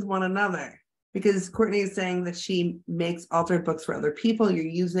engage with one another? Because Courtney is saying that she makes altered books for other people. You're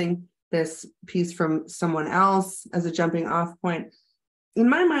using this piece from someone else as a jumping off point. In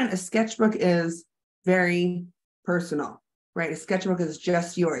my mind, a sketchbook is very personal, right? A sketchbook is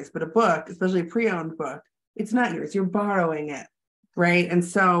just yours, but a book, especially a pre-owned book, it's not yours. You're borrowing it, right? And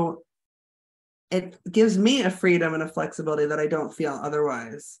so it gives me a freedom and a flexibility that I don't feel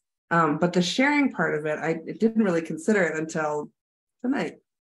otherwise. But the sharing part of it, I didn't really consider it until tonight.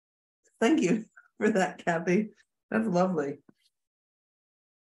 Thank you for that, Kathy. That's lovely.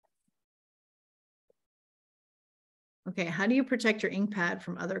 Okay, how do you protect your ink pad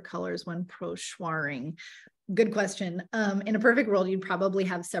from other colors when pochoiring? Good question. In a perfect world, you'd probably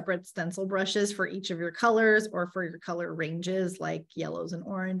have separate stencil brushes for each of your colors or for your color ranges, like yellows and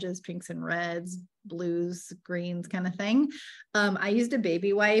oranges, pinks and reds, blues, greens, kind of thing. I used a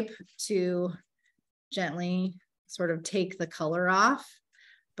baby wipe to gently sort of take the color off,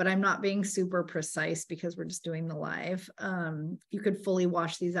 but I'm not being super precise because we're just doing the live. You could fully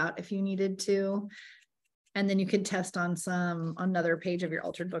wash these out if you needed to. And then you could test on another page of your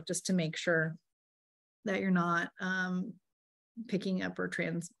altered book just to make sure that you're not picking up or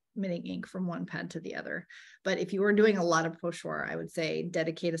transmitting ink from one pad to the other. But if you were doing a lot of pochoir, I would say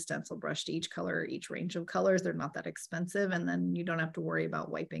dedicate a stencil brush to each color, each range of colors. They're not that expensive, and then you don't have to worry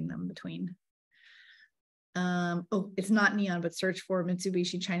about wiping them between. Oh, it's not neon, but search for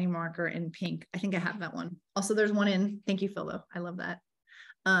Mitsubishi Shiny Marker in pink. I think I have that one. Also, there's one in, thank you, Phil, though. I love that.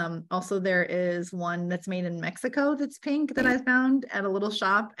 Also, there is one that's made in Mexico that's pink that I found at a little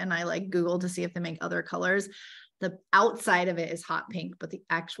shop, and I like Googled to see if they make other colors. The outside of it is hot pink, but the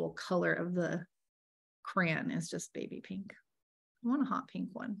actual color of the crayon is just baby pink. I want a hot pink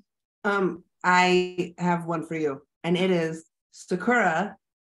one. I have one for you, and it is Sakura,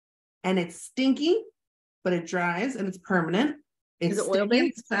 and it's stinky, but it dries and it's permanent. It's is it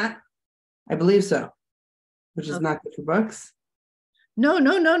oil-based? I believe so, which is not good for books. No.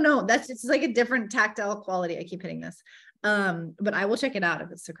 That's it's like a different tactile quality. I keep hitting this. But I will check it out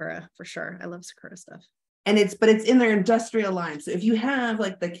if it's Sakura for sure. I love Sakura stuff. And it's in their industrial line. So if you have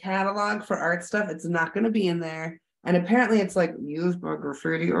like the catalog for art stuff, it's not going to be in there. And apparently it's like used by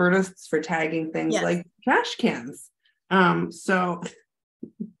graffiti artists for tagging things like trash cans. So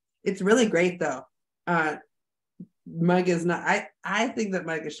it's really great though. Micah is not, I think that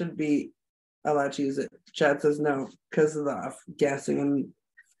Micah should be allowed to use it. Chad says no because of the gassing and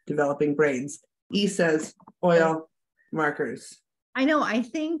developing brains. E says oil markers. I know. I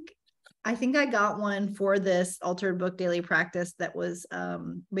think I got one for this altered book daily practice that was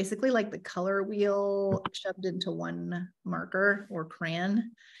basically like the color wheel shoved into one marker or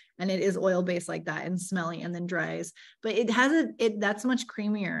crayon, and it is oil based like that and smelly and then dries, but it has that's much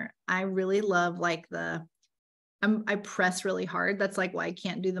creamier. I really love like I press really hard. That's like why I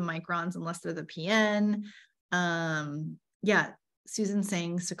can't do the microns unless they're the PN. Yeah, Susan's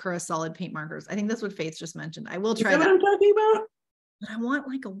saying Sakura solid paint markers. I think that's what Faith just mentioned. I will try that. What I'm talking about? But I want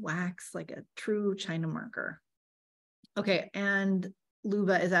like a wax, like a true China marker. Okay, and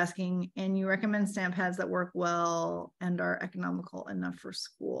Luba is asking, and you recommend stamp pads that work well and are economical enough for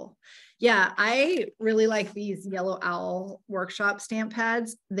school? Yeah, I really like these Yellow Owl workshop stamp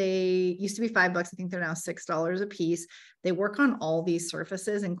pads. They used to be $5. I think they're now $6 a piece. They work on all these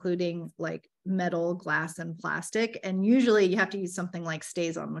surfaces, including like metal, glass, and plastic. And usually you have to use something like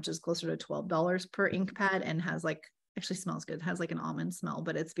StazOn, which is closer to $12 per ink pad and has like, actually smells good. It has like an almond smell,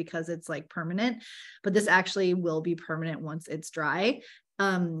 but it's because it's like permanent. But this actually will be permanent once it's dry.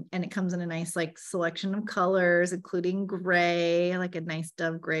 And it comes in a nice like selection of colors, including gray, like a nice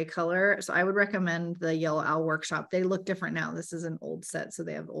dove gray color. So I would recommend the Yellow Owl Workshop. They look different now. This is an old set, so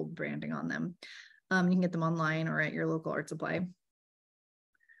they have old branding on them. You can get them online or at your local art supply.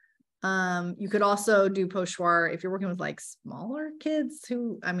 You could also do pochoir if you're working with like smaller kids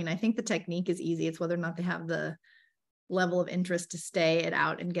who, I mean, I think the technique is easy. It's whether or not they have the level of interest to stay it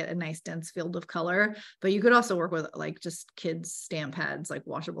out and get a nice dense field of color. But you could also work with like just kids stamp pads, like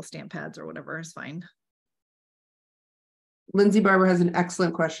washable stamp pads or whatever is fine. Lindsay Barber has an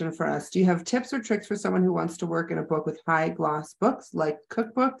excellent question for us. Do you have tips or tricks for someone who wants to work in a book with high gloss books like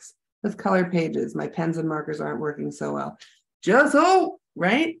cookbooks with color pages? My pens and markers aren't working so well. Gesso,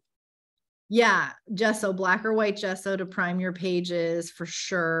 right? Yeah, gesso, black or white gesso to prime your pages for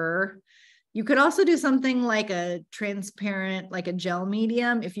sure. You could also do something like a transparent, like a gel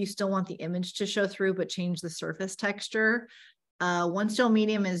medium, if you still want the image to show through, but change the surface texture. Once gel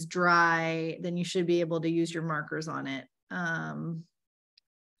medium is dry, then you should be able to use your markers on it.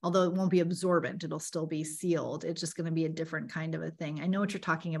 Although it won't be absorbent, it'll still be sealed. It's just going to be a different kind of a thing. I know what you're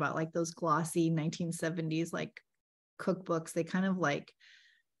talking about, like those glossy 1970s, like cookbooks, they kind of like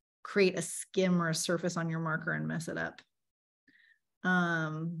create a skim or a surface on your marker and mess it up.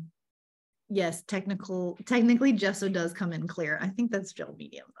 Yes, technically gesso does come in clear. I think that's gel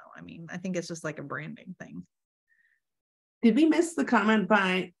medium though. I mean, I think it's just like a branding thing. Did we miss the comment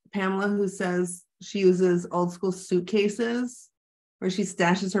by Pamela who says she uses old school suitcases where she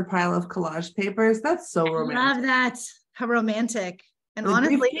stashes her pile of collage papers? That's so romantic. I love that. How romantic. And Like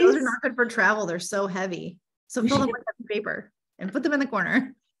honestly, briefcase? those are not good for travel. They're so heavy. So fill them with heavy paper and put them in the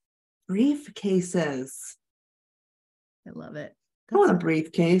corner. Briefcases. I love it. I want a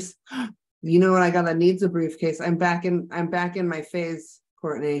briefcase. You know what I got that needs a briefcase? I'm back in my phase,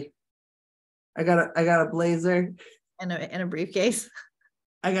 Courtney. I got a blazer and a briefcase.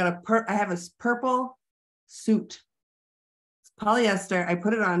 I have a purple suit. It's polyester. I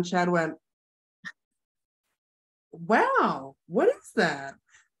put it on. Chad went, wow, what is that?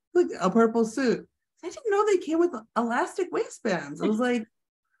 Like a purple suit. I didn't know they came with elastic waistbands. I was like,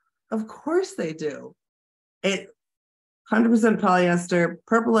 of course they do. It 100% polyester,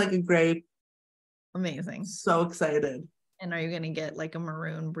 purple like a grape. Amazing. So excited. And are you going to get like a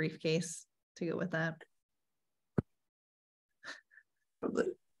maroon briefcase to go with that?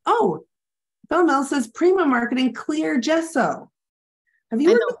 Oh, Belle Mel says Prima Marketing clear gesso. Have you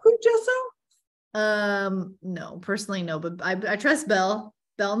heard of clear gesso? No, personally no, but I trust Belle.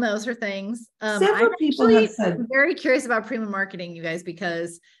 Belle knows her things. Several people have said. I'm very curious about Prima Marketing, you guys,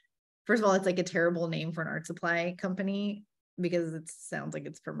 because first of all, it's like a terrible name for an art supply company because it sounds like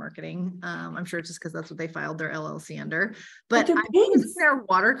it's for marketing. I'm sure it's just because that's what they filed their LLC under. But I use their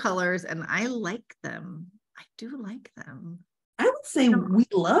watercolors and I like them. I do like them. I would say we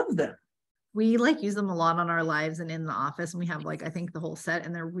love them. We like use them a lot on our lives and in the office. And we have like, I think the whole set,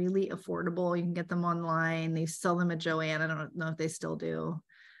 and they're really affordable. You can get them online. They sell them at Joann. I don't know if they still do.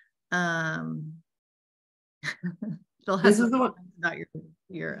 Phil has this is the one about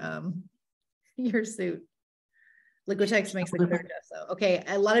your suit. Liquitex makes the clear gesso. Okay,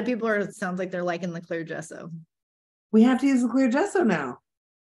 a lot of people it sounds like they're liking the clear gesso. We have to use the clear gesso now.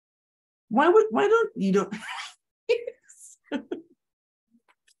 Why don't you don't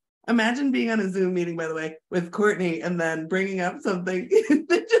imagine being on a Zoom meeting, by the way, with Courtney and then bringing up something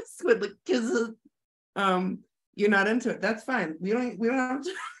that just would like kisses. You're not into it. That's fine. We don't have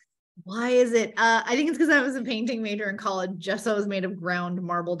to. Why is it? I think it's because I was a painting major in college. Gesso is made of ground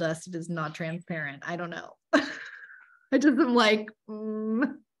marble dust. It is not transparent. I don't know. I just am like,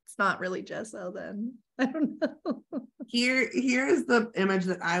 it's not really gesso then. I don't know. Here's the image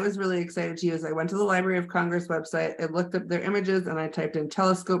that I was really excited to use. I went to the Library of Congress website. I looked up their images and I typed in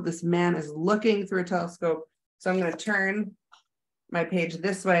telescope. This man is looking through a telescope. So I'm going to turn my page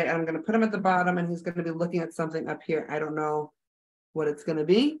this way and I'm going to put him at the bottom and he's going to be looking at something up here. I don't know what it's going to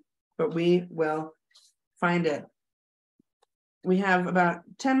be, but we will find it. We have about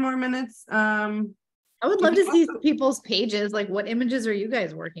 10 more minutes. I would love to see people's pages. Like, what images are you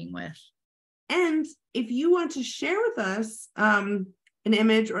guys working with? And if you want to share with us an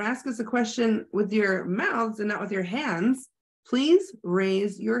image or ask us a question with your mouths and not with your hands, please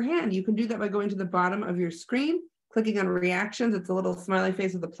raise your hand. You can do that by going to the bottom of your screen, clicking on reactions. It's a little smiley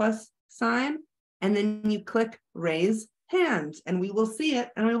face with a plus sign. And then you click raise hand and we will see it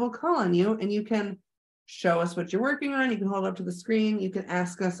and we will call on you and you can show us what you're working on. You can hold up to the screen. You can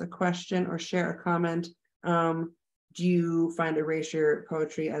ask us a question or share a comment. Do you find erasure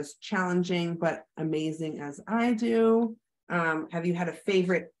poetry as challenging but amazing as I do? Have you had a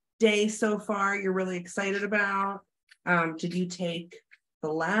favorite day so far you're really excited about? Did you take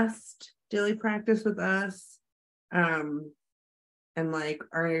the last daily practice with us. And like,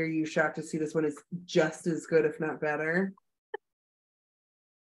 are you shocked to see this one is just as good, if not better?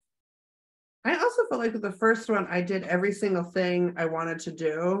 I also felt like with the first one, I did every single thing I wanted to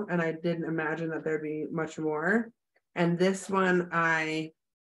do, and I didn't imagine that there'd be much more. And this one, I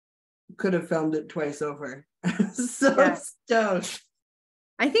could have filmed it twice over. So stoked.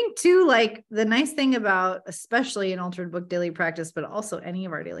 I think too, like the nice thing about, especially an altered book daily practice, but also any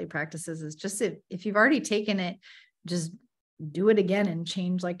of our daily practices, is just if you've already taken it, just do it again and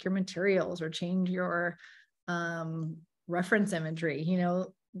change like your materials or change your reference imagery, you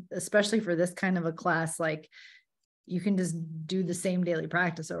know, especially for this kind of a class. Like you can just do the same daily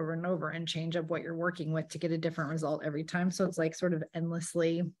practice over and over and change up what you're working with to get a different result every time. So it's like sort of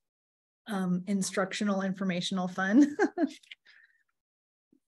endlessly instructional, informational fun.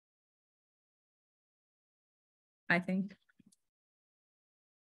 I think.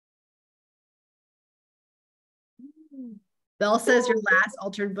 Belle says your last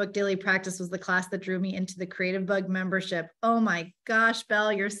altered book daily practice was the class that drew me into the Creative Bug membership. Oh my gosh,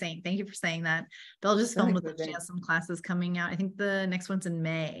 Belle, you're a saint. Thank you for saying that. Belle just filmed with us. She has some classes coming out. I think the next one's in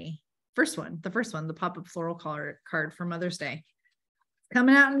May. The first one, the pop-up floral card for Mother's Day.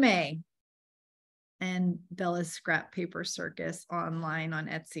 Coming out in May. And Bella's Scrap Paper Circus online on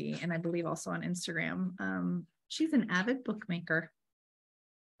Etsy, and I believe also on Instagram. She's an avid bookmaker.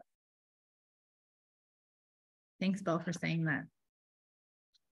 Thanks, Belle, for saying that.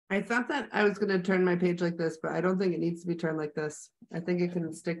 I thought that I was going to turn my page like this, but I don't think it needs to be turned like this. I think it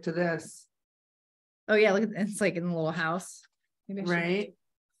can stick to this. Oh yeah, look, it's like in the little house. Maybe right.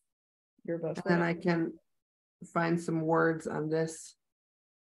 Your book. And then I can find some words on this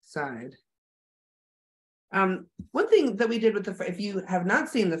side. One thing that we did with if you have not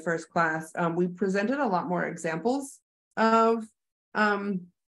seen the first class, we presented a lot more examples of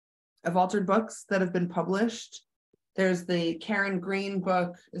altered books that have been published. There's the Karen Green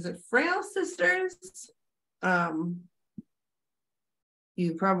book. Is it Frail Sisters?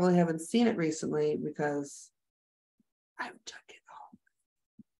 You probably haven't seen it recently because I took it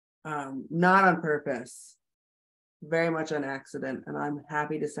home. Not on purpose, very much on accident, and I'm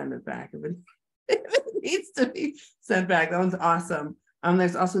happy to send it back if it needs to be sent back. That one's awesome.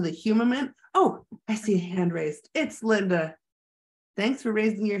 There's also the Humament. Oh, I see a hand raised. It's Linda. Thanks for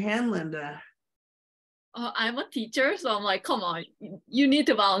raising your hand, Linda. I'm a teacher, so I'm like, come on, you need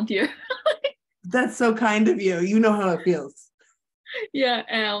to volunteer. That's so kind of you. You know how it feels. Yeah,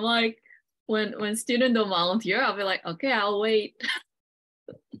 and I'm like, when students don't volunteer, I'll be like, okay, I'll wait.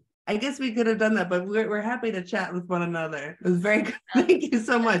 I guess we could have done that, but we're happy to chat with one another. It was very good. Thank you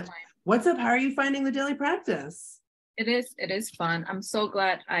so much. What's up? How are you finding the daily practice? It is fun. I'm so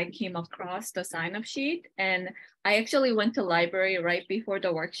glad I came across the sign-up sheet, and I actually went to library right before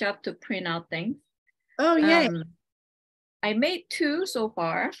the workshop to print out things. Oh yeah. I made 2 so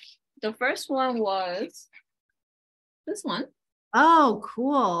far. The first one was this one. Oh,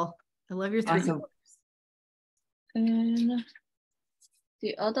 cool. I love your 3 awesome. And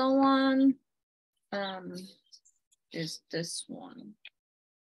the other one is this one.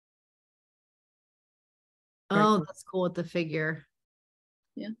 Oh, that's cool with the figure.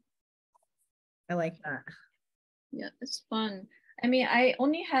 Yeah. I like that. Yeah, it's fun. I mean, I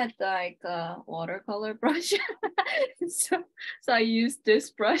only had like a watercolor brush. so I used this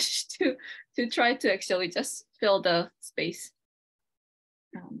brush to try to actually just fill the space.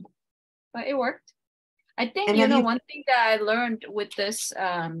 But it worked. I think, one thing that I learned with this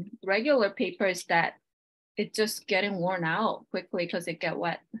regular paper is that it's just getting worn out quickly because it get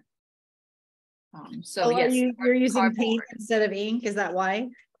wet. So yes, you're using cardboard. Paint instead of ink. Is that why?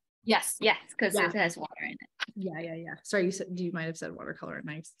 Yes, because it has water in it. Yeah. Sorry, you might have said watercolor, and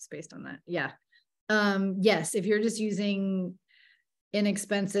I spaced on that. Yeah. Yes, if you're just using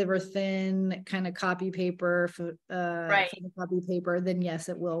inexpensive or thin kind of copy paper, copy paper, then yes,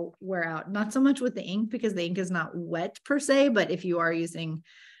 it will wear out. Not so much with the ink because the ink is not wet per se, but if you are using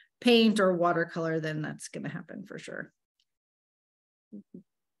paint or watercolor, then that's going to happen for sure.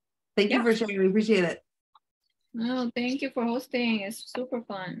 Thank you for sharing. We appreciate it. No, thank you for hosting. It's super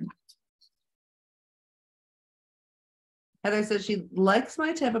fun. Heather says she likes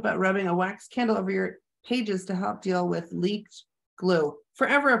my tip about rubbing a wax candle over your pages to help deal with leaked glue.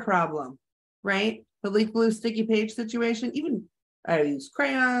 Forever a problem, right? The leaked glue sticky page situation. Even I use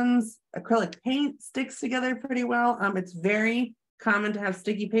crayons, acrylic paint sticks together pretty well. It's very common to have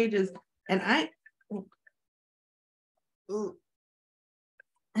sticky pages, and I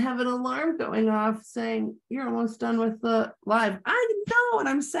have an alarm going off saying you're almost done with the live. I know, and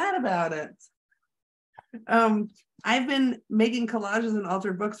I'm sad about it. I've been making collages and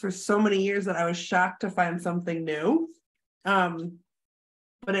altered books for so many years that I was shocked to find something new.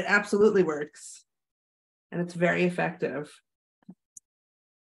 But it absolutely works. And it's very effective.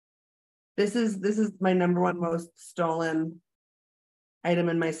 This is my number one most stolen item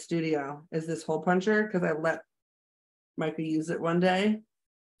in my studio, is this hole puncher, because I let Micah use it one day.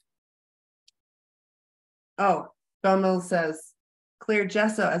 Oh, Bell Mills says, clear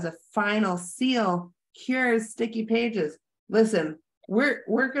gesso as a final seal cures sticky pages. Listen,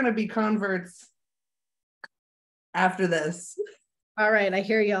 we're gonna be converts after this. All right, I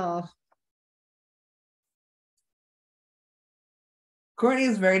hear y'all. Courtney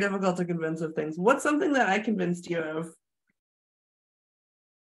is very difficult to convince of things. What's something that I convinced you of?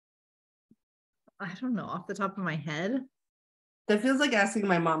 I don't know, off the top of my head. That feels like asking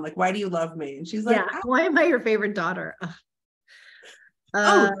my mom, like, why do you love me? And she's like, Yeah, why am I your favorite daughter?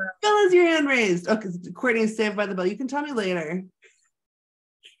 Oh, Bill, has your hand raised. Oh, because Courtney is saved by the bell. You can tell me later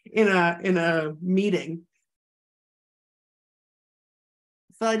in a meeting.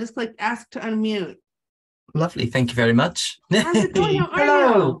 So I just clicked ask to unmute. Lovely, thank you very much. How's it going? How are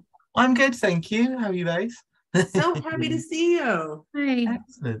Hello, you? I'm good, thank you. How are you both? So happy to see you. Hi.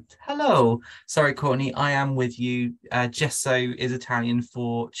 Excellent. Hello. Sorry, Courtney, I am with you. Gesso is Italian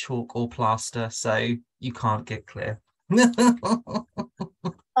for chalk or plaster, so you can't get clear. I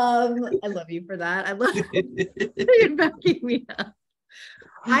love you for that. I love you backing me up.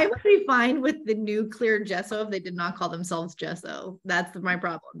 I would be fine with the new clear gesso if they did not call themselves gesso. That's my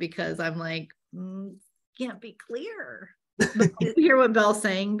problem, because I'm like, can't be clear. But I hear what Belle's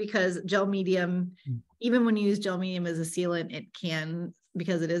saying, because gel medium, even when you use gel medium as a sealant, it can,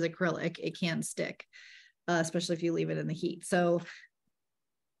 because it is acrylic, it can stick, especially if you leave it in the heat. So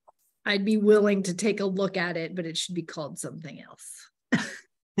I'd be willing to take a look at it, but it should be called something else.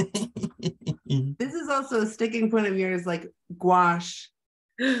 This is also a sticking point of yours, like gouache.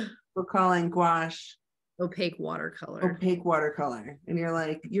 We're calling gouache Opaque watercolor. opaque watercolor. And you're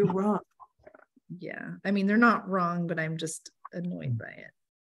like, you're wrong. Yeah. I mean, they're not wrong, but I'm just annoyed by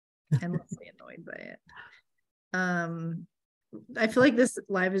it. Endlessly annoyed by it. I feel like this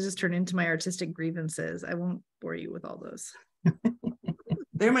live has just turned into my artistic grievances. I won't bore you with all those.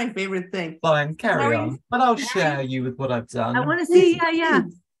 They're my favorite thing. Fine, carry Sorry. on. But I'll share you with what I've done. I want to see. Yeah.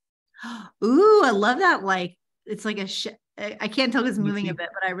 Ooh, I love that. Like, it's like I can't tell if it's Me moving a too. bit,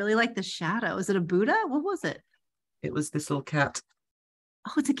 but I really like the shadow. Is it a Buddha? What was it? It was this little cat.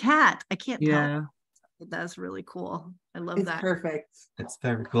 Oh, it's a cat. I can't tell. Yeah, That's really cool. I love It's that. perfect. it's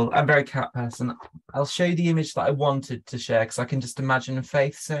very cool. I'm a very cat person. I'll show you the image that I wanted to share because I can just imagine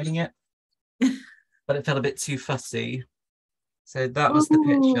Faith saying it. But it felt a bit too fussy. So that was the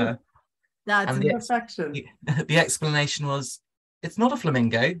picture. That's And the Perfection. the explanation was, it's not a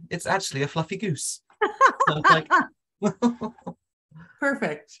flamingo, it's actually a fluffy goose. So I was like,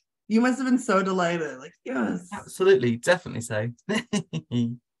 Perfect. You must have been so delighted. Like, yes. absolutely, definitely so.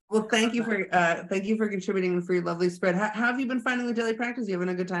 Well, thank you for contributing and for your lovely spread. How have you been finding the daily practice? You having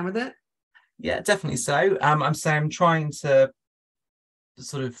a good time with it? Yeah, definitely so. I'm trying to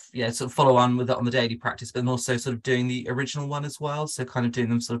sort of follow on with it on the daily practice, but I'm also sort of doing the original one as well. So kind of doing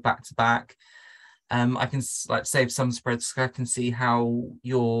them sort of back to back. I can like save some spreads so I can see how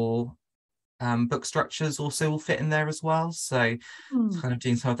your book structures also will fit in there as well. So kind of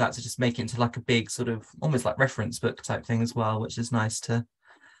doing some of that to just make it into like a big sort of almost like reference book type thing as well, which is nice to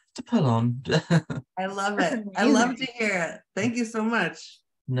pull on. I love it. I love to hear it. Thank you so much.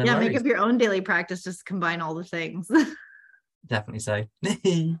 No yeah, worries. make up your own daily practice, just combine all the things. Definitely so.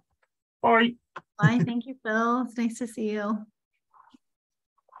 Bye. Bye. Thank you, Phil. It's nice to see you.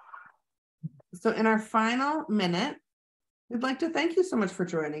 So in our final minute, we'd like to thank you so much for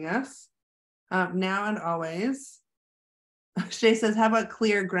joining us. Now and always. Shay says, how about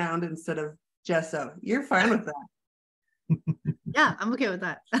clear ground instead of gesso? You're fine with that. Yeah, I'm okay with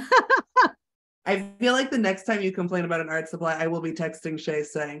that. I feel like the next time you complain about an art supply, I will be texting Shay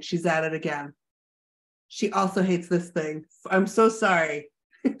saying, she's at it again. She also hates this thing. I'm so sorry.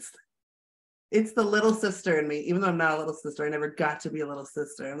 It's the little sister in me. Even though I'm not a little sister, I never got to be a little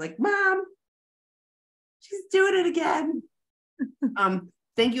sister. I'm like, Mom, she's doing it again.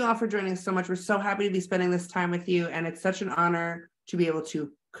 Thank you all for joining us so much. We're so happy to be spending this time with you. And it's such an honor to be able to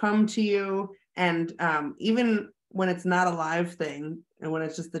come to you. And even when it's not a live thing and when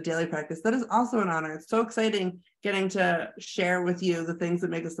it's just the daily practice, that is also an honor. It's so exciting getting to share with you the things that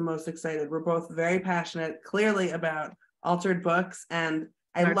make us the most excited. We're both very passionate, clearly, about altered books. And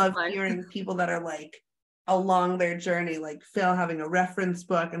I love hearing people that are like along their journey, like Phil having a reference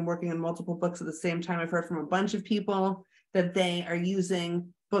book and working on multiple books at the same time. I've heard from a bunch of people that they are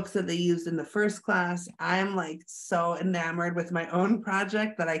using books that they used in the first class. I'm like so enamored with my own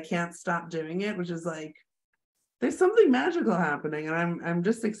project that I can't stop doing it, which is like, there's something magical happening, and I'm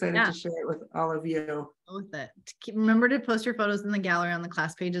just excited to share it with all of you. With it. Remember to post your photos in the gallery on the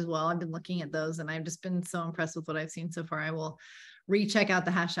class page as well. I've been looking at those and I've just been so impressed with what I've seen so far. I will recheck out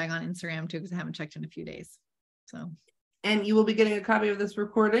the hashtag on Instagram too, because I haven't checked in a few days. So, and you will be getting a copy of this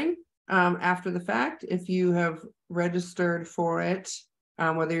recording after the fact if you have registered for it,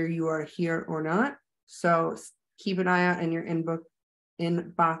 whether you are here or not. So keep an eye out in your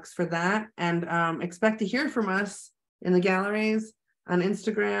inbox for that, and expect to hear from us in the galleries, on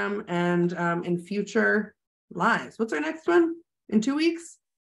Instagram, and in future lives. What's our next one? In 2 weeks?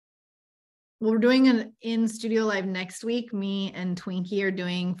 Well, we're doing an in studio live next week. Me and Twinkie are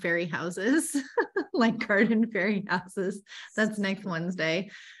doing fairy houses, like garden fairy houses. That's next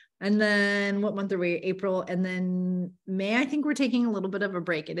Wednesday. And then what month are we? April. And then May, I think we're taking a little bit of a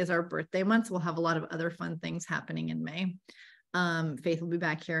break. It is our birthday month, so we'll have a lot of other fun things happening in May. Faith will be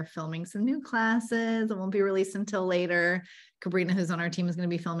back here filming some new classes. It won't be released until later. Cabrina, who's on our team, is going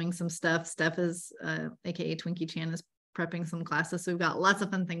to be filming some stuff. Steph is, aka Twinkie Chan, is prepping some classes. So we've got lots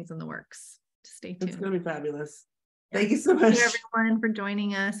of fun things in the works. Stay tuned. It's going to be fabulous. Thank you so much. Thank you everyone for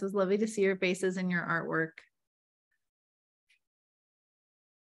joining us. It was lovely to see your faces and your artwork.